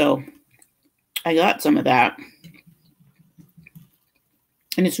 So I got some of that.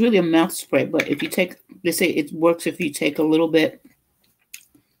 And it's really a mouth spray, but if you they say it works if you take a little bit,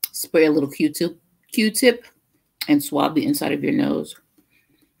 spray a little Q-tip and swab the inside of your nose.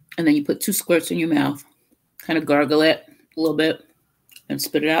 And then you put 2 squirts in your mouth, kind of gargle it a little bit and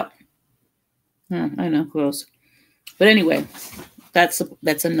spit it out. I know, gross. But anyway, that's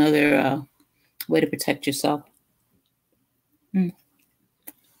another way to protect yourself.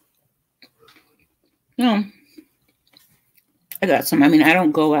 I got some. I mean, I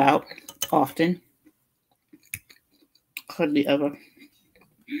don't go out often. Hardly ever.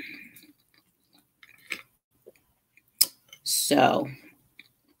 So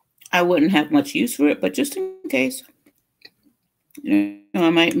I wouldn't have much use for it, but just in case. I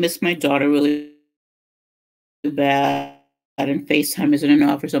might miss my daughter really bad and FaceTime isn't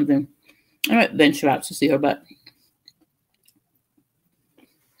enough or something. I might venture out to see her, but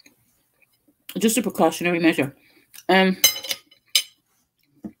just a precautionary measure. The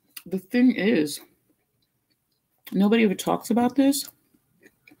thing is, nobody ever talks about this.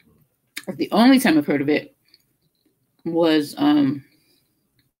 The only time I've heard of it was in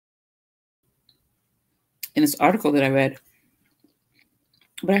this article that I read.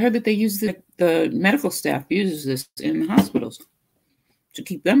 But I heard that they use the medical staff uses this in the hospitals to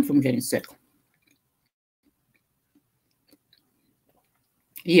keep them from getting sick.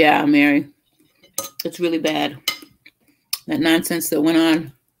 Yeah, Mary, it's really bad. That nonsense that went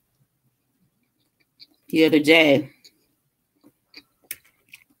on the other day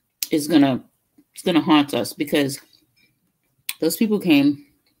is gonna haunt us, because those people came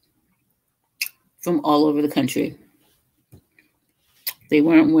from all over the country. They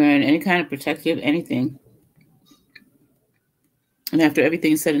weren't wearing any kind of protective anything. And after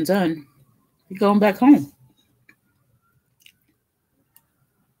everything's said and done, you're going back home.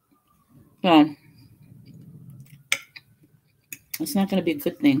 So it's not going to be a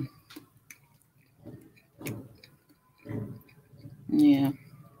good thing. Yeah.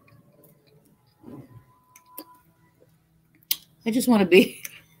 I just want to be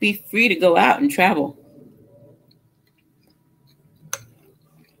free to go out and travel.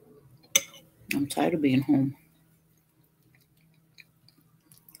 I'm tired of being home.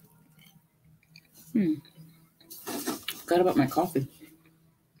 Forgot about my coffee.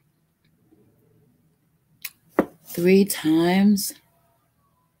 3 times?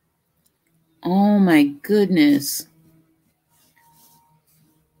 Oh my goodness.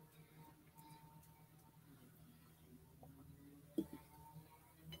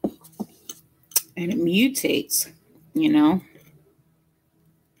 And it mutates,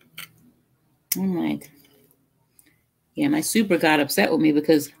 I'm like, yeah, my super got upset with me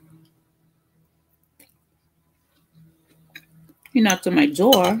because he knocked on my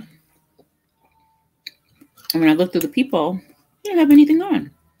door. And when I looked through the people, he didn't have anything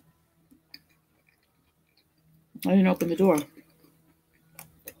on. I didn't open the door.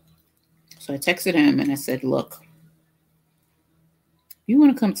 So I texted him and I said, look, you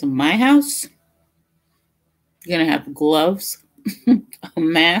want to come to my house? You're going to have gloves, a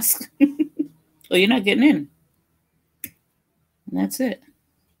mask, or you're not getting in. And that's it.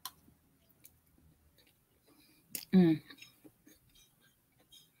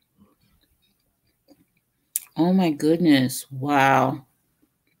 Oh my goodness. Wow.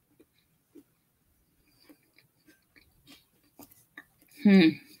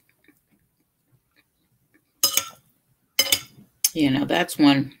 That's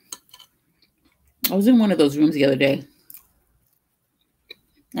one. I was in one of those rooms the other day.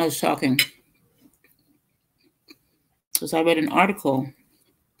 I was talking because I read an article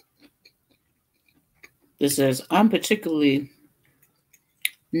that says I'm particularly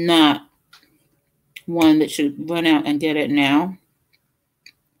not one that should run out and get it now.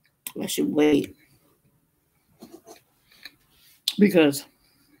 I should wait because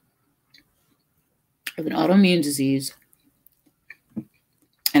I have an autoimmune disease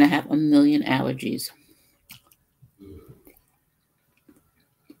and I have a million allergies.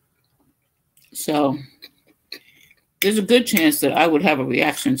 So there's a good chance that I would have a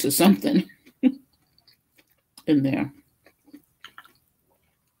reaction to something in there.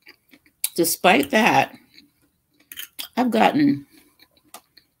 Despite that, I've gotten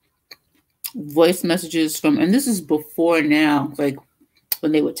voice messages from, and this is before now, like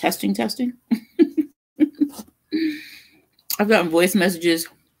when they were testing. I've gotten voice messages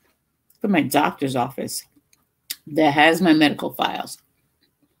from my doctor's office that has my medical files,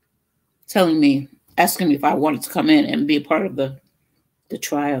 asking me if I wanted to come in and be a part of the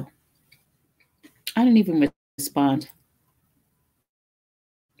trial. I didn't even respond.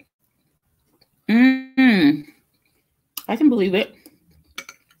 I can believe it.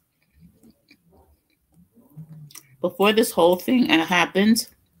 Before this whole thing happened,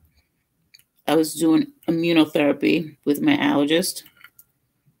 I was doing immunotherapy with my allergist,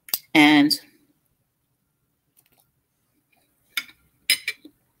 and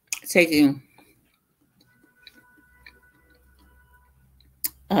taking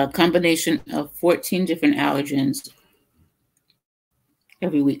a combination of 14 different allergens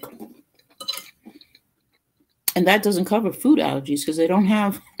every week. And that doesn't cover food allergies because they don't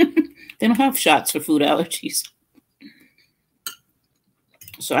have shots for food allergies.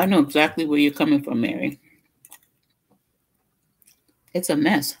 So I know exactly where you're coming from, Mary. It's a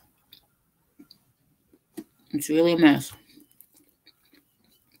mess. It's really a mess.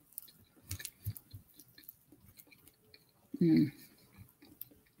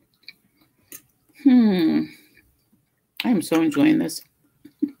 I'm so enjoying this.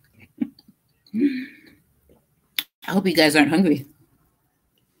 I hope you guys aren't hungry.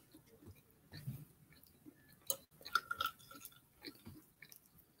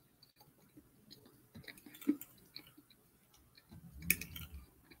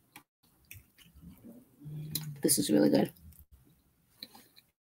 This is really good.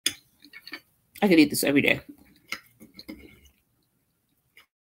 I could eat this every day.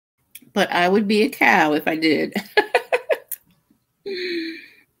 But I would be a cow if I did.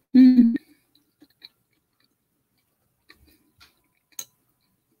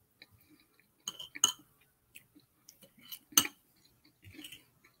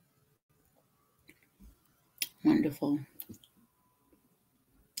 Wonderful.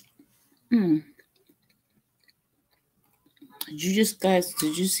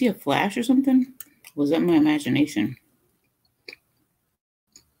 Did you see a flash or something? Was that my imagination?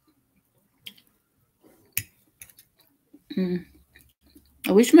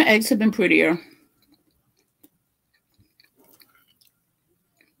 I wish my eggs had been prettier.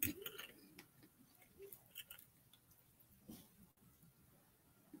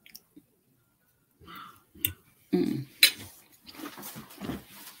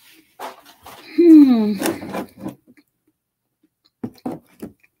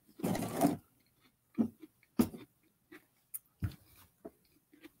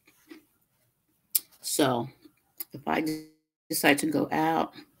 So if I decide to go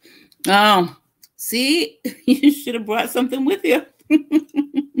out, oh, see, you should have brought something with you.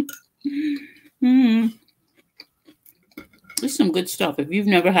 There's some good stuff. If you've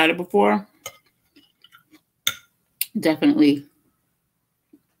never had it before, definitely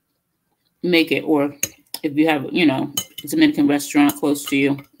make it. Or if you have, a Dominican restaurant close to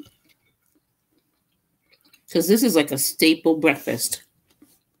you. Because this is like a staple breakfast.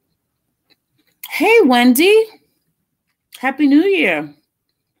 Hey, Wendy. Happy New Year.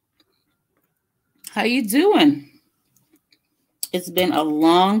 How you doing? It's been a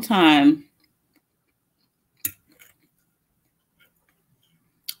long time.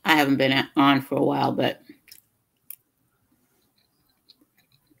 I haven't been on for a while, but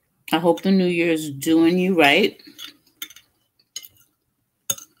I hope the New Year's doing you right.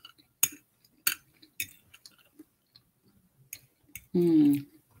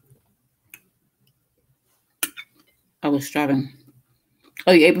 I was starving.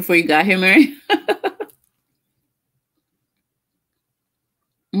 Oh, you ate before you got here, Mary?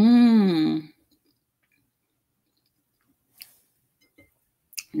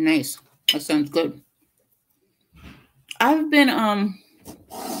 Nice. That sounds good. I've been, I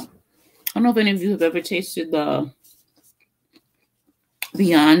don't know if any of you have ever tasted the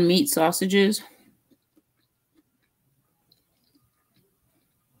Beyond Meat sausages.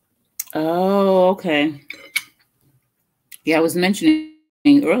 Oh, okay. Yeah, I was mentioning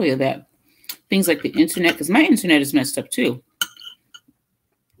earlier that things like the internet, because my internet is messed up too.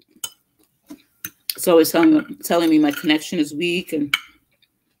 So it's telling me my connection is weak, and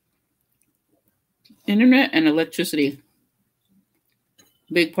internet and electricity,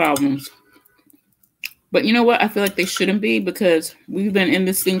 big problems. But you know what? I feel like they shouldn't be, because we've been in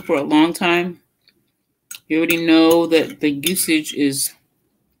this thing for a long time. You already know that the usage is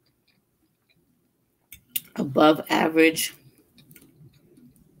above average.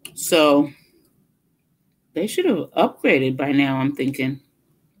 So they should have upgraded by now, I'm thinking.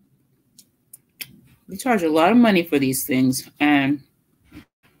 They charge a lot of money for these things, and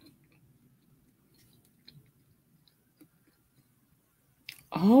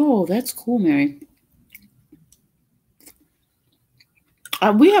Oh, that's cool, Mary.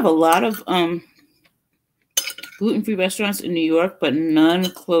 We have a lot of gluten-free restaurants in New York, but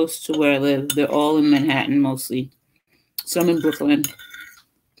none close to where I live. They're all in Manhattan mostly. Some in Brooklyn.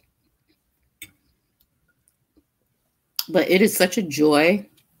 But it is such a joy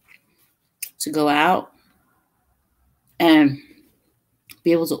to go out and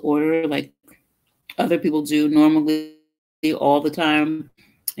be able to order like other people do normally all the time.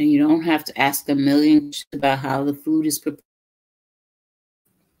 And you don't have to ask a million questions about how the food is prepared.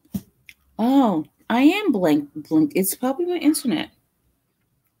 Oh, I am blink. It's probably my internet.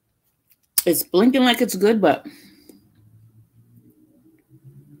 It's blinking like it's good, but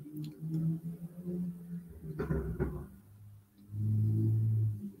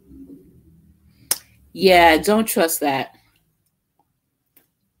yeah, don't trust that.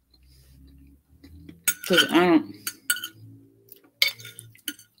 Because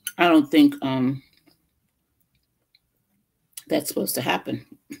I don't think that's supposed to happen.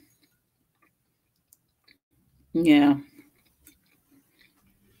 Yeah.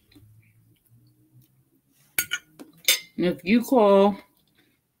 And if you call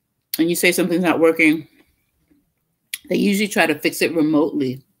and you say something's not working, they usually try to fix it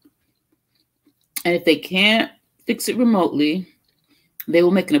remotely. And if they can't fix it remotely, they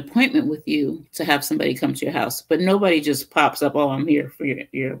will make an appointment with you to have somebody come to your house. But nobody just pops up, oh, I'm here for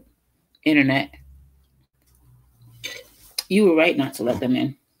your internet. You were right not to let them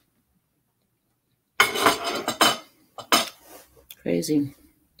in. Crazy.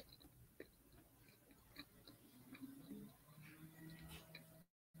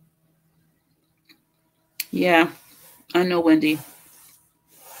 Yeah, I know, Wendy.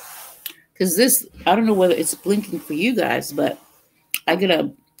 Because this, I don't know whether it's blinking for you guys, but I get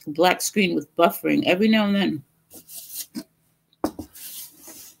a black screen with buffering every now and then.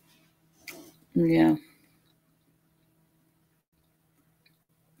 Yeah.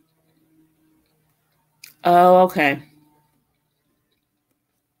 Oh, okay.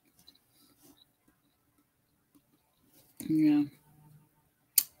 Yeah.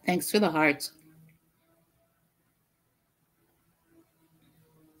 Thanks for the hearts.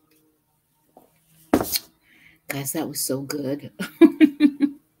 Guys, that was so good.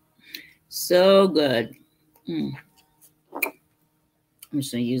 So good. I'm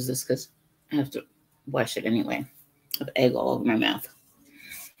just going to use this because I have to wash it anyway. I have egg all over my mouth.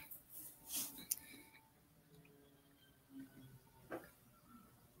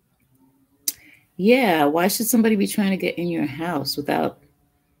 Yeah, why should somebody be trying to get in your house without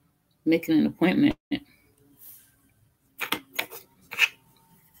making an appointment?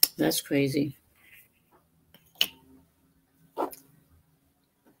 That's crazy.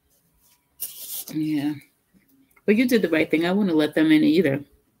 Yeah. But you did the right thing. I wouldn't let them in either.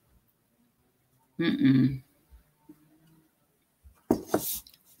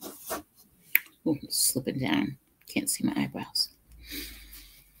 Oh, slipping down. Can't see my eyebrows.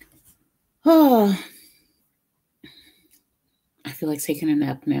 Oh, I feel like taking a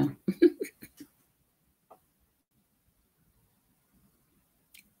nap now.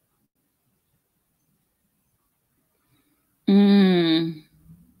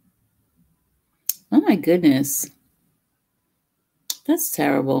 Oh my goodness. That's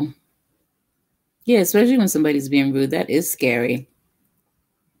terrible. Yeah, especially when somebody's being rude. That is scary.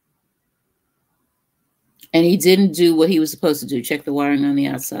 And he didn't do what he was supposed to do. Check the wiring on the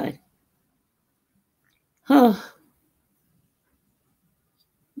outside. Oh,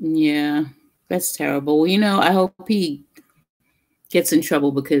 yeah, that's terrible. Well, you know, I hope he gets in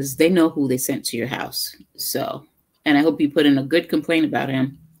trouble because they know who they sent to your house. So, and I hope you put in a good complaint about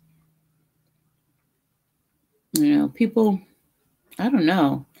him. You know, people, I don't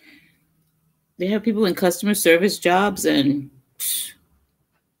know. They have people in customer service jobs and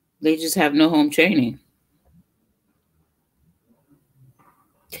they just have no home training.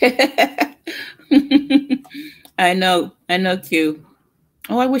 I know, Q.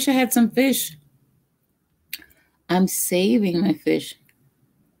 Oh, I wish I had some fish. I'm saving my fish.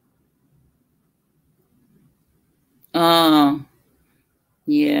 Oh,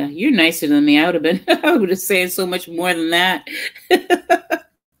 yeah, you're nicer than me. I would have been, I would have said so much more than that.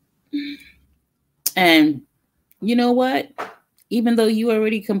 And you know what? Even though you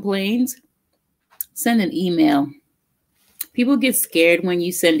already complained, send an email. People get scared when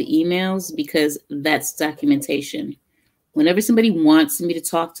you send emails because that's documentation. Whenever somebody wants me to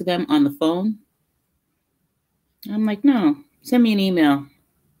talk to them on the phone, I'm like, no, send me an email.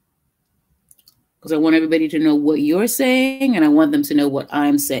 Because I want everybody to know what you're saying and I want them to know what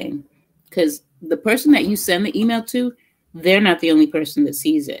I'm saying. Because the person that you send the email to, they're not the only person that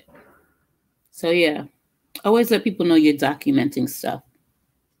sees it. So yeah, always let people know you're documenting stuff.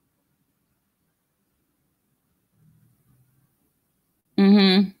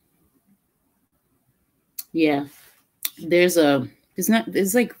 Yeah, there's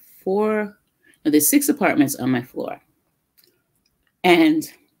like there's 6 apartments on my floor, and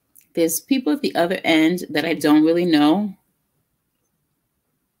there's people at the other end that I don't really know,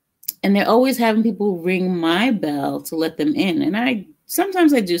 and they're always having people ring my bell to let them in, and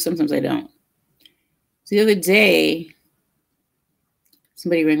sometimes I do, sometimes I don't. So the other day,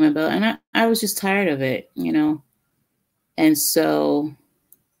 somebody rang my bell, and I was just tired of it, and so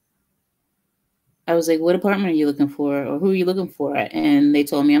I was like, what apartment are you looking for? Or who are you looking for? And they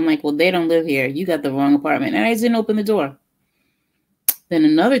told me, I'm like, well, they don't live here. You got the wrong apartment. And I didn't open the door. Then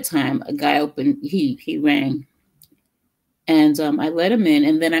another time, a guy opened, he rang. And I let him in.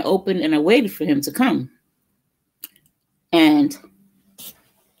 And then I opened and I waited for him to come. And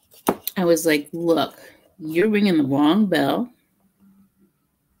I was like, look, you're ringing the wrong bell.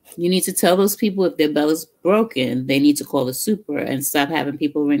 You need to tell those people if their bell is broken, they need to call the super and stop having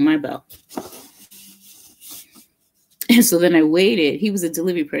people ring my bell. And so then I waited. He was a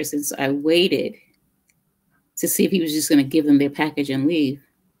delivery person, so I waited to see if he was just going to give them their package and leave.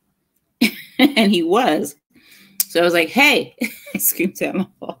 And he was. So I was like, hey, I screamed down the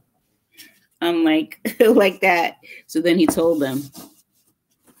hall. I'm like, like that. So then he told them.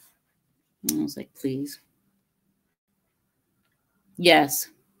 And I was like, please. Yes,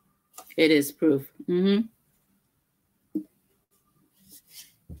 it is proof.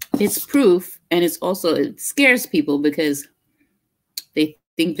 It's proof, and it scares people because they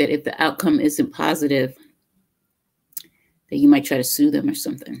think that if the outcome isn't positive, that you might try to sue them or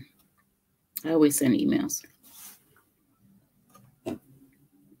something. I always send emails.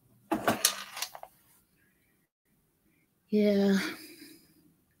 Yeah.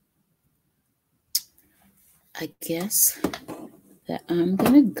 I guess that I'm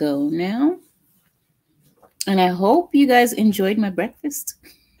going to go now. And I hope you guys enjoyed my breakfast.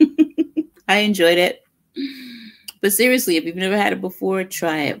 I enjoyed it. But seriously, if you've never had it before,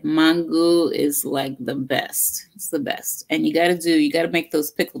 try it. Mango is like the best. It's the best. And you got to make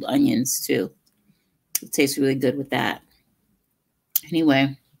those pickled onions too. It tastes really good with that.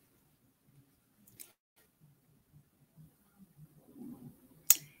 Anyway.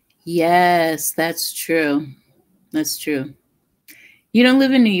 Yes, that's true. That's true. You don't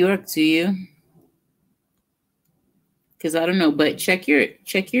live in New York, do you? Because I don't know, but check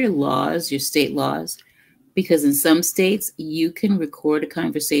your laws, your state laws. Because in some states, you can record a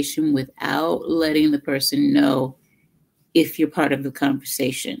conversation without letting the person know if you're part of the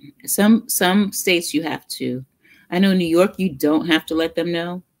conversation. Some states you have to. I know New York, you don't have to let them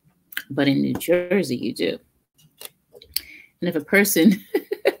know, but in New Jersey, you do. And if a person,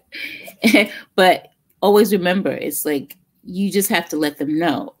 but always remember, it's like, you just have to let them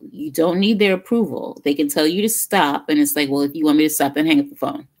know. You don't need their approval. They can tell you to stop. And it's like, well, if you want me to stop, then hang up the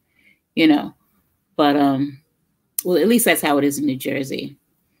phone, But, well, at least that's how it is in New Jersey.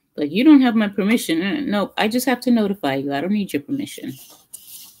 Like, you don't have my permission. No, I just have to notify you. I don't need your permission.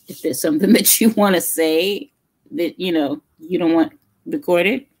 If there's something that you want to say that, you don't want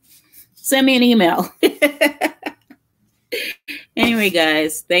recorded, send me an email. Anyway,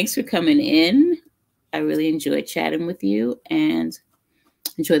 guys, thanks for coming in. I really enjoyed chatting with you, and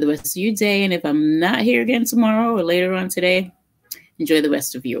enjoy the rest of your day. And if I'm not here again tomorrow or later on today, enjoy the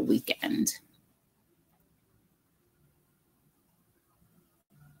rest of your weekend.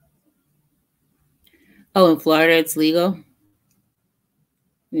 Oh, in Florida, it's legal?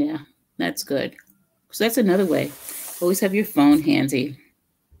 Yeah, that's good. So that's another way. Always have your phone handy.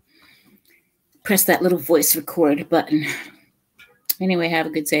 Press that little voice record button. Anyway, have a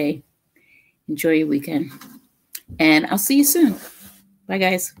good day. Enjoy your weekend. And I'll see you soon. Bye,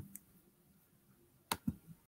 guys.